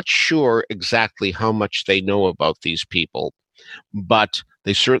we're not sure exactly how much they know about these people, but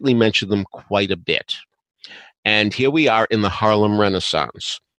they certainly mention them quite a bit. And here we are in the Harlem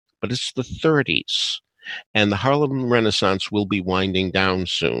Renaissance, but it's the 30s. And the Harlem Renaissance will be winding down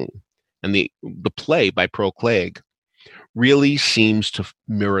soon. And the play by Pearl Cleage really seems to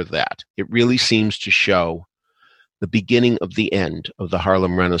mirror that. It really seems to show the beginning of the end of the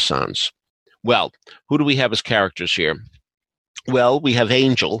Harlem Renaissance. Well, who do we have as characters here? Well, we have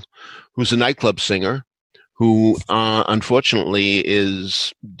Angel, who's a nightclub singer, who unfortunately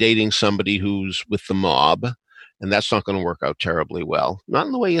is dating somebody who's with the mob. And that's not going to work out terribly well. Not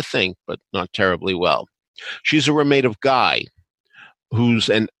in the way you think, but not terribly well. She's a roommate of Guy, who's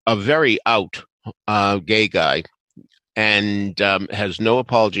a very out gay guy, and has no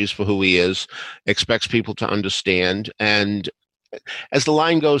apologies for who he is, expects people to understand. And as the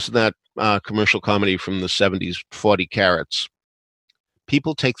line goes in that commercial comedy from the 70s, 40 Carats,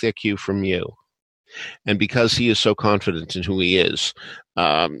 people take their cue from you. And because he is so confident in who he is,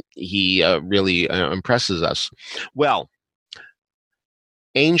 he really impresses us. Well,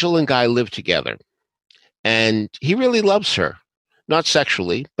 Angel and Guy live together, and he really loves her. Not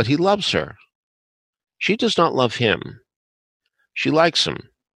sexually, but he loves her. She does not love him. She likes him.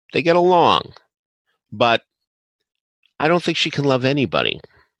 They get along. But I don't think she can love anybody.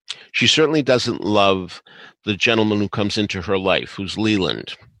 She certainly doesn't love the gentleman who comes into her life, who's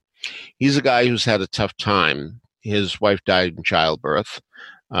Leland. He's a guy who's had a tough time. His wife died in childbirth.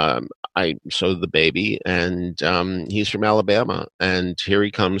 So did the baby, and he's from Alabama. And here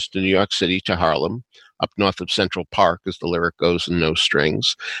he comes to New York City, to Harlem, up north of Central Park, as the lyric goes in No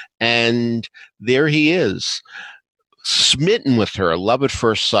Strings. And there he is, smitten with her, love at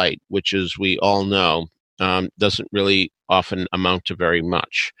first sight, which, as we all know, doesn't really often amount to very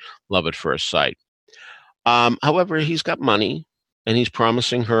much, love at first sight. However, he's got money, and he's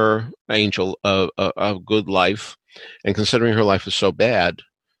promising her, Angel, a good life. And considering her life is so bad,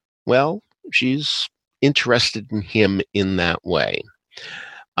 well, she's interested in him in that way.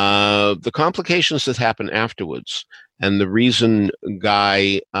 The complications that happen afterwards, and the reason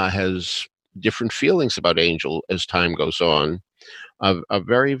Guy has different feelings about Angel as time goes on, are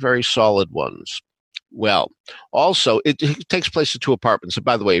very, very solid ones. Well, also, it takes place in 2 apartments. And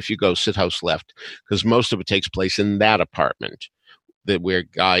by the way, if you go sit house left, because most of it takes place in that apartment where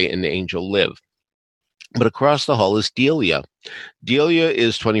Guy and Angel live. But across the hall is Delia. Delia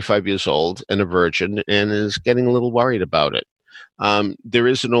is 25 years old and a virgin and is getting a little worried about it. There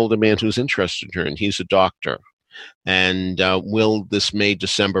is an older man who's interested in her, and he's a doctor. And will this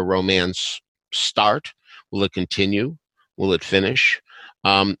May-December romance start? Will it continue? Will it finish?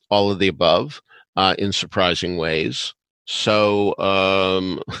 All of the above in surprising ways. So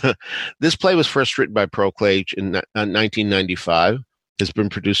this play was first written by Proclage in 1995. Has been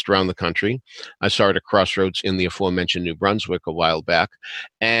produced around the country. I saw it at Crossroads in the aforementioned New Brunswick a while back.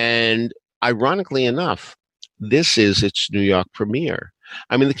 And ironically enough, this is its New York premiere.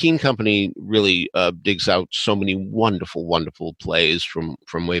 I mean, the Keene Company really digs out so many wonderful, wonderful plays from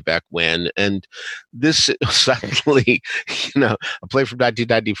way back when. And this suddenly, a play from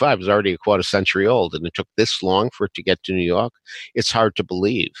 1995 is already a quarter century old, and it took this long for it to get to New York. It's hard to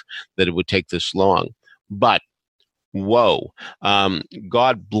believe that it would take this long. But whoa.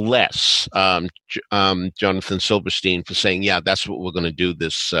 God bless Jonathan Silverstein for saying, yeah, that's what we're going to do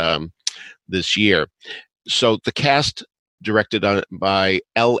this year. So the cast directed by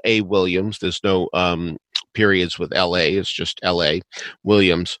L.A. Williams. There's no periods with L.A. It's just L.A.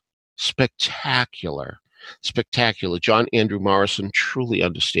 Williams. Spectacular. John Andrew Morrison truly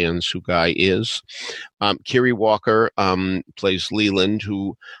understands who Guy is. Kiri Walker plays Leland,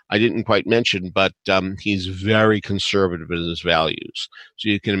 who I didn't quite mention, but he's very conservative in his values. So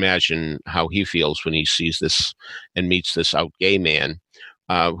you can imagine how he feels when he sees this and meets this out gay man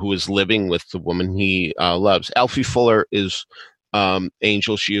who is living with the woman he loves. Alfie Fuller is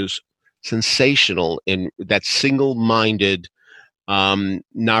Angel. She is sensational in that single-minded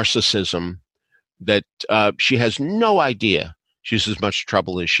narcissism that she has no idea she's as much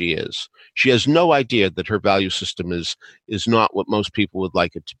trouble as she is. She has no idea that her value system is not what most people would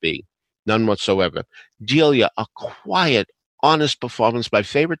like it to be. None whatsoever. Delia, a quiet, honest performance. My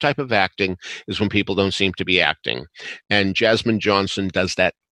favorite type of acting is when people don't seem to be acting. And Jasmine Johnson does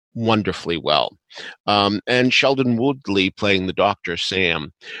that wonderfully well. And Sheldon Woodley playing the Dr.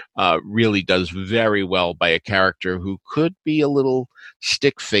 Sam really does very well by a character who could be a little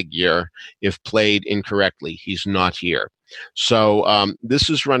stick figure if played incorrectly. He's not here. So this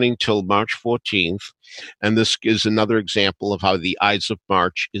is running till March 14th, and this is another example of how the Ides of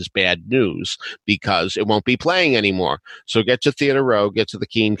March is bad news because it won't be playing anymore. So get to Theater Row, get to the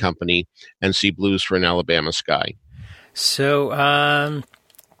Keene Company, and see Blues for an Alabama Sky. So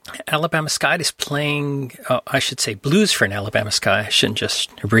Alabama Sky is playing, I should say Blues for an Alabama Sky. I shouldn't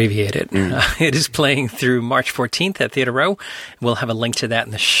just abbreviate it. It is playing through March 14th at Theater Row. We'll have a link to that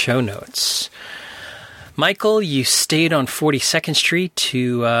in the show notes. Michael, you stayed on 42nd Street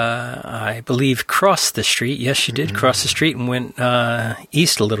to, I believe, cross the street. Yes, you did cross the street and went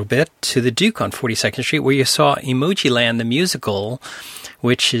east a little bit to the Duke on 42nd Street, where you saw Emojiland, the musical,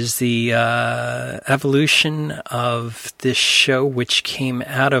 which is the evolution of this show, which came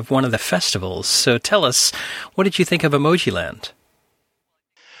out of one of the festivals. So tell us, what did you think of Emojiland?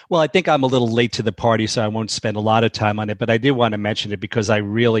 Well, I think I'm a little late to the party, so I won't spend a lot of time on it, but I did want to mention it because I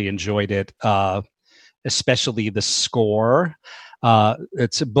really enjoyed it, especially the score.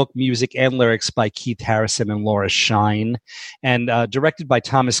 It's a book, music, and lyrics by Keith Harrison and Laura Shine, and directed by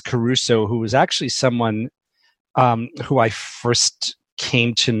Thomas Caruso, who was actually someone who I first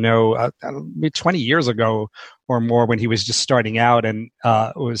came to know maybe 20 years ago or more when he was just starting out, and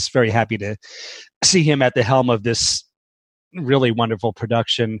was very happy to see him at the helm of this really wonderful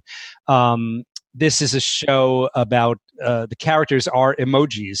production. This is a show about the characters are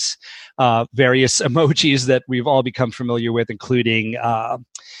emojis, various emojis that we've all become familiar with, including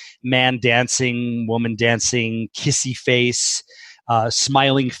man dancing, woman dancing, kissy face,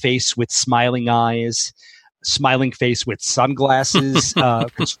 smiling face with smiling eyes, smiling face with sunglasses,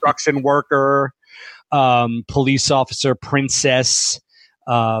 construction worker, police officer, princess,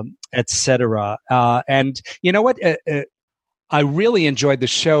 etc. And you know what? I really enjoyed the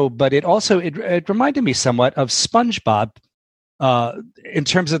show, but it reminded me somewhat of SpongeBob in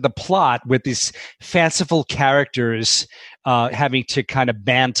terms of the plot, with these fanciful characters having to kind of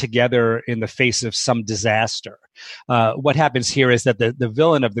band together in the face of some disaster. What happens here is that the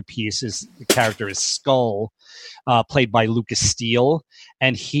villain of the piece the character is Skull, played by Lucas Steele,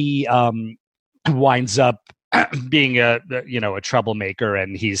 and he winds up being a troublemaker,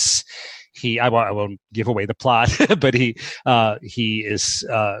 and I won't give away the plot, but he is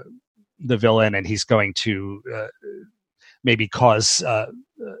the villain, and he's going to maybe cause a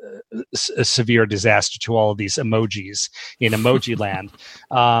severe disaster to all of these emojis in Emoji Land.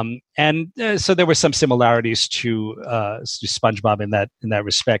 So there were some similarities to SpongeBob in that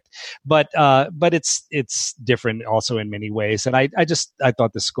respect, but it's different also in many ways. And I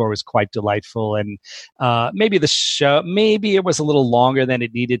thought the score was quite delightful, and maybe it was a little longer than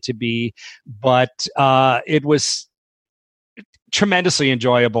it needed to be, but it was tremendously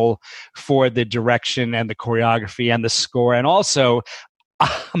enjoyable for the direction and the choreography and the score. And also,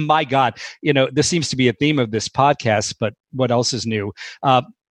 my God, this seems to be a theme of this podcast, but what else is new? An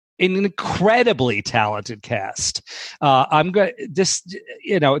incredibly talented cast. This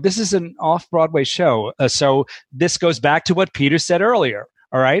is an off-Broadway show. So this goes back to what Peter said earlier.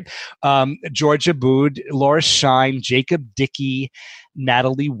 All right. Georgia Bood, Laura Shine, Jacob Dickey,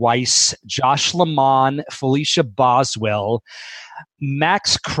 Natalie Weiss, Josh Lamont, Felicia Boswell,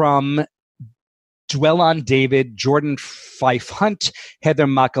 Max Crum, Dwellon David, Jordan Fife Hunt, Heather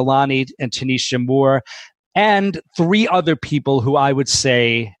Makalani, and Tanisha Moore, and three other people who I would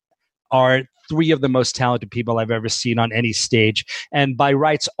say are three of the most talented people I've ever seen on any stage. And by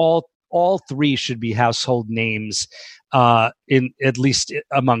rights, all three should be household names, in at least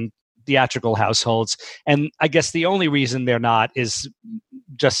among theatrical households. And I guess the only reason they're not is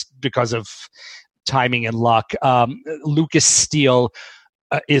just because of timing and luck. Lucas Steele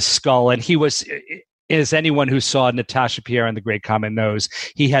is Skull, and he was, as anyone who saw Natasha Pierre and the Great Comet knows,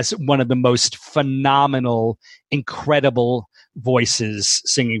 he has one of the most phenomenal, incredible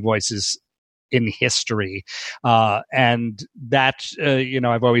singing voices in history. And that,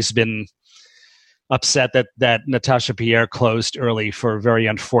 I've always been upset that Natasha Pierre closed early for very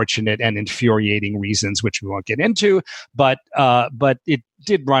unfortunate and infuriating reasons, which we won't get into. But it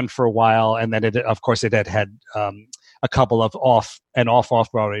did run for a while, and then it had a couple of off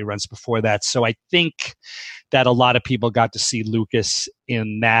Broadway runs before that. So I think that a lot of people got to see Lucas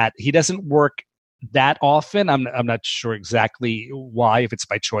in that. He doesn't work that often. I'm not sure exactly why, if it's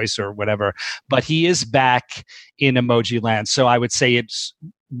by choice or whatever, but he is back in Emoji Land. So I would say it's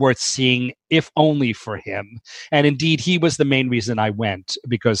worth seeing, if only for him. And indeed, he was the main reason I went,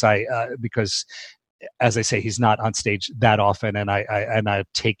 because as I say, he's not on stage that often, and I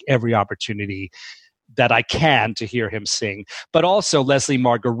take every opportunity that I can to hear him sing. But also Leslie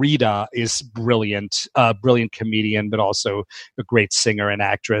Margarita is brilliant comedian, but also a great singer and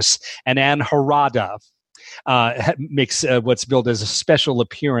actress. And Anne Harada makes what's billed as a special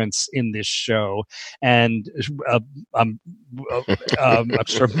appearance in this show. And I'm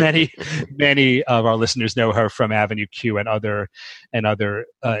sure many of our listeners know her from Avenue Q and other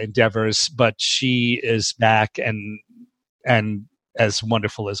endeavors, but she is back and as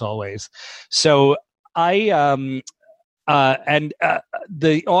wonderful as always. So the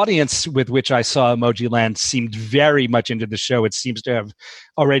audience with which I saw Emoji Land seemed very much into the show. It seems to have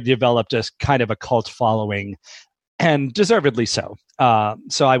already developed a kind of a cult following, and deservedly so.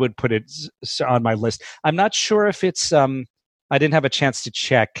 So I would put it on my list. I'm not sure if it's, I didn't have a chance to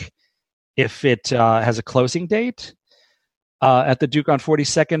check if it has a closing date at the Duke on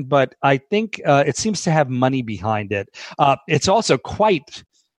 42nd, but I think it seems to have money behind it. It's also quite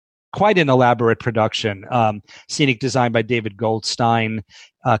an elaborate production. Scenic design by David Goldstein,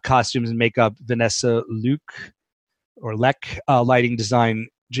 costumes and makeup Vanessa Leck, lighting design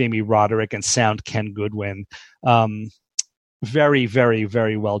Jamie Roderick, and sound Ken Goodwin. very, very,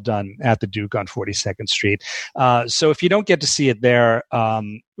 very well done at the Duke on 42nd Street. So if you don't get to see it there,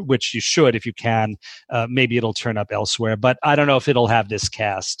 which you should if you can, maybe it'll turn up elsewhere. But I don't know if it'll have this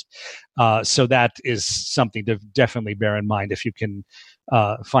cast. So that is something to definitely bear in mind if you can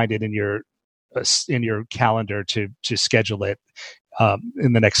find it in your calendar to schedule it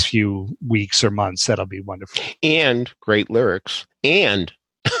in the next few weeks or months. That'll be wonderful. And great lyrics and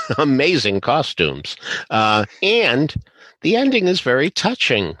amazing costumes. And the ending is very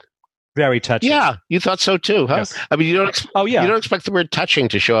touching. Very touching. Yeah, you thought so too, huh? Yes. I mean, you don't. You don't expect the word "touching"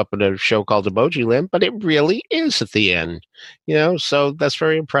 to show up in a show called Emoji Land, but it really is at the end. So that's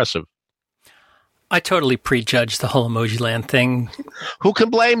very impressive. I totally prejudged the whole Emoji Land thing. Who can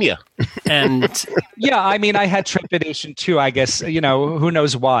blame you? And yeah, I mean, I had trepidation too, I guess, who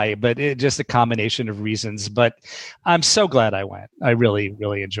knows why, but just a combination of reasons. But I'm so glad I went. I really,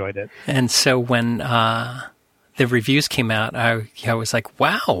 really enjoyed it. And so when the reviews came out, I was like,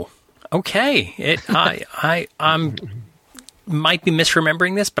 wow, okay. I'm might be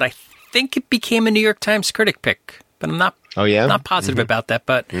misremembering this, but I think it became a New York Times critic pick. But I'm not positive about that.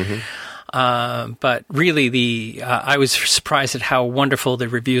 But but really, I was surprised at how wonderful the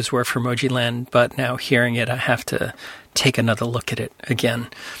reviews were for Emoji Land. But now hearing it, I have to take another look at it again.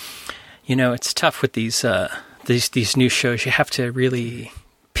 It's tough with these new shows. You have to really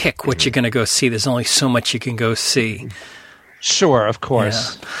pick what you're going to go see. There's only so much you can go see. Sure, of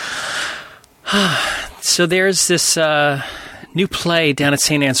course. Yeah. So there's this new play down at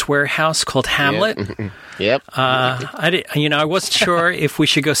St. Anne's Warehouse called Hamlet. Yep. I wasn't sure if we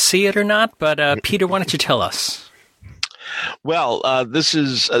should go see it or not, but Peter, why don't you tell us? Well, this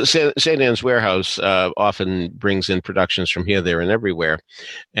is St. Anne's Warehouse often brings in productions from here, there, and everywhere.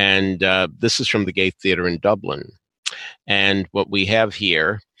 And this is from the Gate Theatre in Dublin. And what we have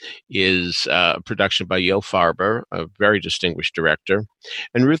here is a production by Yale Farber, a very distinguished director.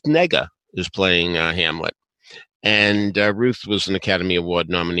 And Ruth Negga is playing Hamlet. And Ruth was an Academy Award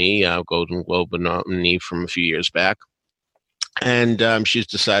nominee, Golden Globe nominee from a few years back. And she's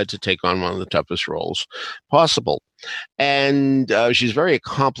decided to take on one of the toughest roles possible. And she's very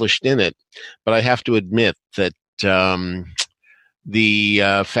accomplished in it. But I have to admit that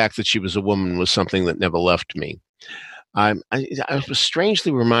the fact that she was a woman was something that never left me. I was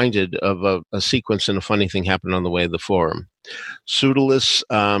strangely reminded of a sequence in A Funny Thing Happened on the Way to the Forum. Pseudolus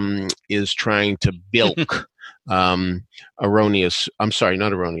is trying to bilk Erroneous. I'm sorry,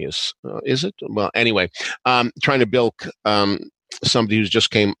 not Erroneous. Is it? Well, anyway, trying to bilk somebody who's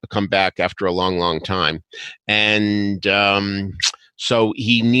just come back after a long, long time. And so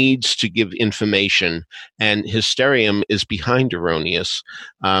he needs to give information, and Hysterium is behind Erroneous,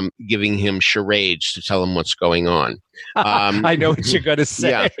 giving him charades to tell him what's going on. I know what you're going to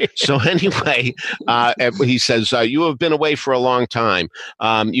say. Yeah. So anyway, he says, you have been away for a long time.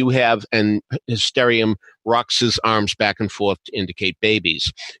 You have, and Hysterium rocks his arms back and forth to indicate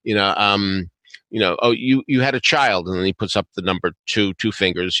babies. Oh, you had a child, and then he puts up the number two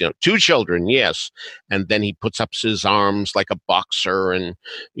fingers, 2 children, yes. And then he puts up his arms like a boxer and,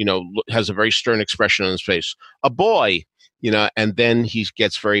 has a very stern expression on his face. A boy, and then he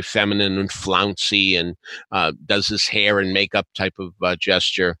gets very feminine and flouncy and does his hair and makeup type of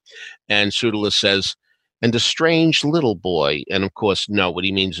gesture. And Pseudolus says, and a strange little boy. And of course, no, what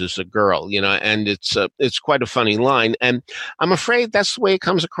he means is a girl, and it's quite a funny line. And I'm afraid that's the way it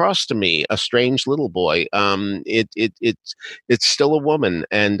comes across to me, a strange little boy. It's still a woman,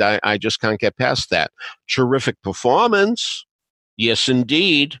 and I just can't get past that. Terrific performance. Yes,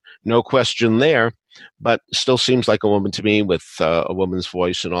 indeed. No question there. But still seems like a woman to me with a woman's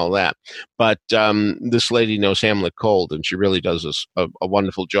voice and all that. But this lady knows Hamlet cold, and she really does a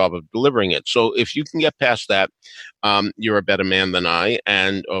wonderful job of delivering it. So if you can get past that, you're a better man than I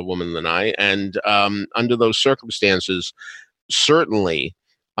and a woman than I. And under those circumstances, certainly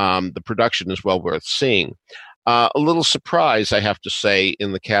the production is well worth seeing. A little surprise, I have to say,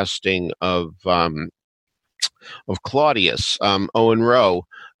 in the casting of Claudius, Owen Rowe.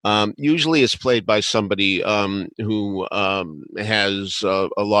 Usually it's played by somebody who has a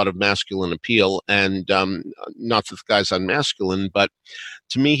lot of masculine appeal, and not that the guy's unmasculine, but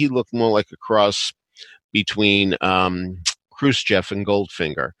to me he looked more like a cross between Khrushchev and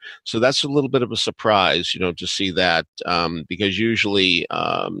Goldfinger. So that's a little bit of a surprise, to see that, because usually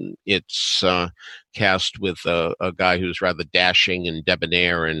it's cast with a guy who's rather dashing and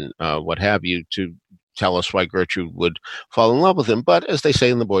debonair and what have you, to tell us why Gertrude would fall in love with him. But as they say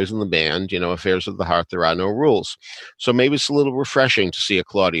in The Boys in the Band, affairs of the heart, there are no rules. So maybe it's a little refreshing to see a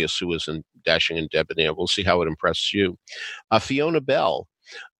Claudius who isn't dashing and debonair. We'll see how it impresses you. Fiona Bell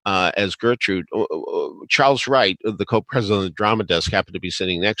as Gertrude. Charles Wright, the co-president of the Drama Desk, happened to be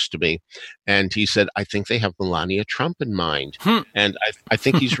sitting next to me, and he said, "I think they have Melania Trump in mind," and I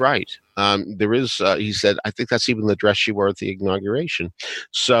think he's right. There is, he said, I think that's even the dress she wore at the inauguration.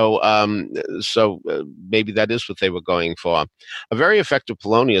 So maybe that is what they were going for. A very effective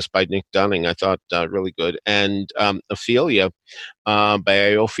Polonius by Nick Dunning, I thought, really good, and Ophelia by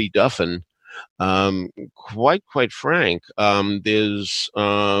Aoife Duffin. Quite frank. There's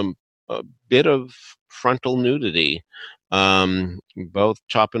a bit of frontal nudity, both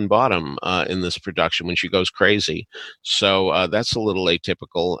top and bottom, in this production when she goes crazy. So that's a little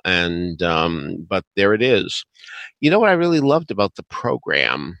atypical, and but there it is. You know what I really loved about the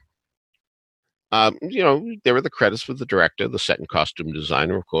program? There were the credits for the director, the set and costume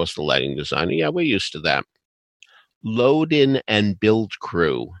designer, of course, the lighting designer. Yeah, we're used to that. Load in and build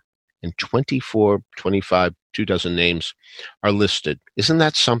crew. And 24, 25, 24 names are listed. Isn't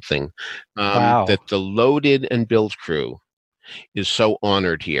that something? Wow. That the loaded and build crew is so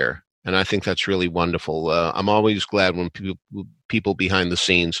honored here. And I think that's really wonderful. I'm always glad when people behind the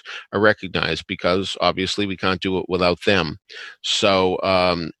scenes are recognized, because obviously we can't do it without them. So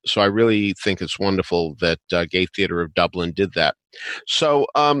I really think it's wonderful that Gay Theatre of Dublin did that. So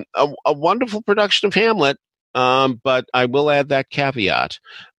a wonderful production of Hamlet. But I will add that caveat.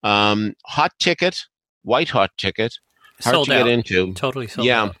 Hot ticket, white hot ticket, hard sold to out. Get into. Totally sold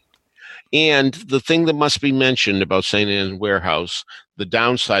out. And the thing that must be mentioned about St. Anne's Warehouse, the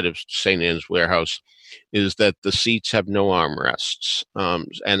downside of St. Anne's Warehouse, is that the seats have no armrests,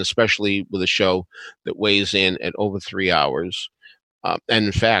 and especially with a show that weighs in at over 3 hours. And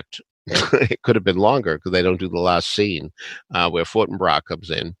in fact, it could have been longer because they don't do the last scene where Fortinbras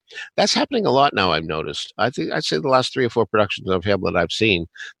comes in. That's happening a lot now, I've noticed. I'd say the last 3 or 4 productions of Hamlet I've seen,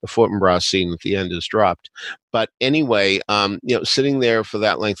 the Fortinbras scene at the end is dropped. But anyway, sitting there for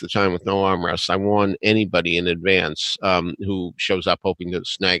that length of time with no armrests, I warn anybody in advance who shows up hoping to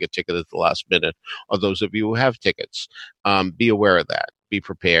snag a ticket at the last minute, or those of you who have tickets, be aware of that. Be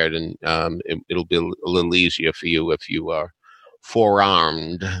prepared, and it'll be a little easier for you if you are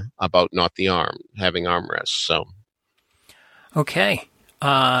forearmed about not having armrests. So, okay.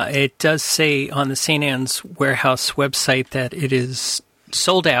 It does say on the St. Anne's Warehouse website that it is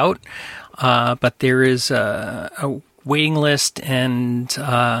sold out, but there is a waiting list, and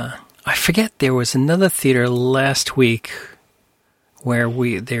I forget, there was another theater last week where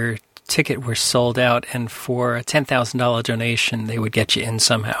their ticket were sold out, and for a $10,000 donation, they would get you in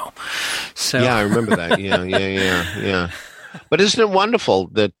somehow. So yeah, I remember that. Yeah. But isn't it wonderful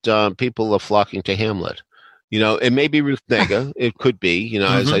that people are flocking to Hamlet? It may be Ruth Negga. It could be.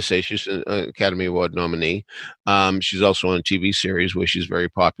 As I say, she's an Academy Award nominee. She's also on a TV series where she's very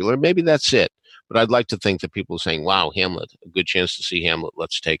popular. Maybe that's it. But I'd like to think that people are saying, wow, Hamlet, a good chance to see Hamlet.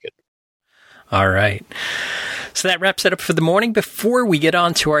 Let's take it. All right. So that wraps it up for the morning. Before we get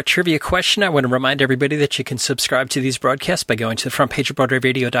on to our trivia question, I want to remind everybody that you can subscribe to these broadcasts by going to the front page of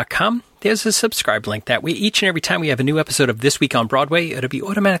BroadwayRadio.com. There's a subscribe link. That way, each and every time we have a new episode of This Week on Broadway, it'll be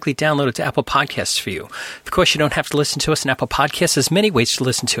automatically downloaded to Apple Podcasts for you. Of course, you don't have to listen to us on Apple Podcasts. There's many ways to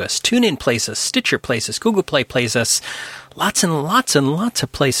listen to us. TuneIn plays us. Stitcher plays us. Google Play plays us. Lots and lots and lots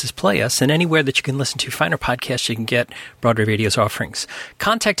of places play us, and anywhere that you can listen to finer podcasts, you can get Broadway Radio's offerings.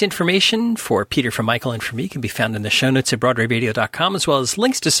 Contact information for Peter, for Michael, and for me can be found in the show notes at BroadwayRadio.com, as well as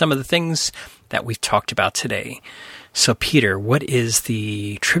links to some of the things that we've talked about today. So, Peter, what is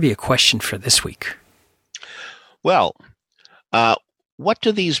the trivia question for this week? Well, what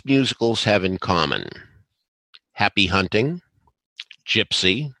do these musicals have in common? Happy Hunting,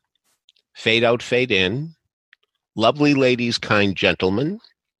 Gypsy, Fade Out, Fade In, Lovely Ladies, Kind Gentlemen,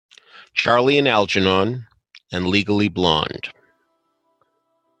 Charlie and Algernon, and Legally Blonde.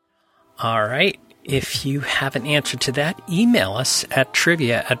 All right. If you have an answer to that, email us at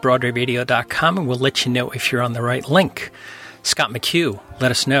trivia@BroadwayRadio.com, and we'll let you know if you're on the right link. Scott McHugh,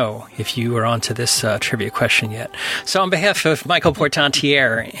 let us know if you are onto this trivia question yet. So on behalf of Michael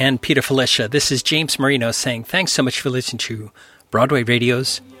Portantiere and Peter Felicia, this is James Marino saying thanks so much for listening to Broadway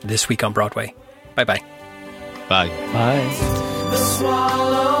Radio's This Week on Broadway. Bye-bye. Bye. Bye. The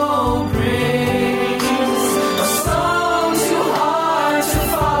swallow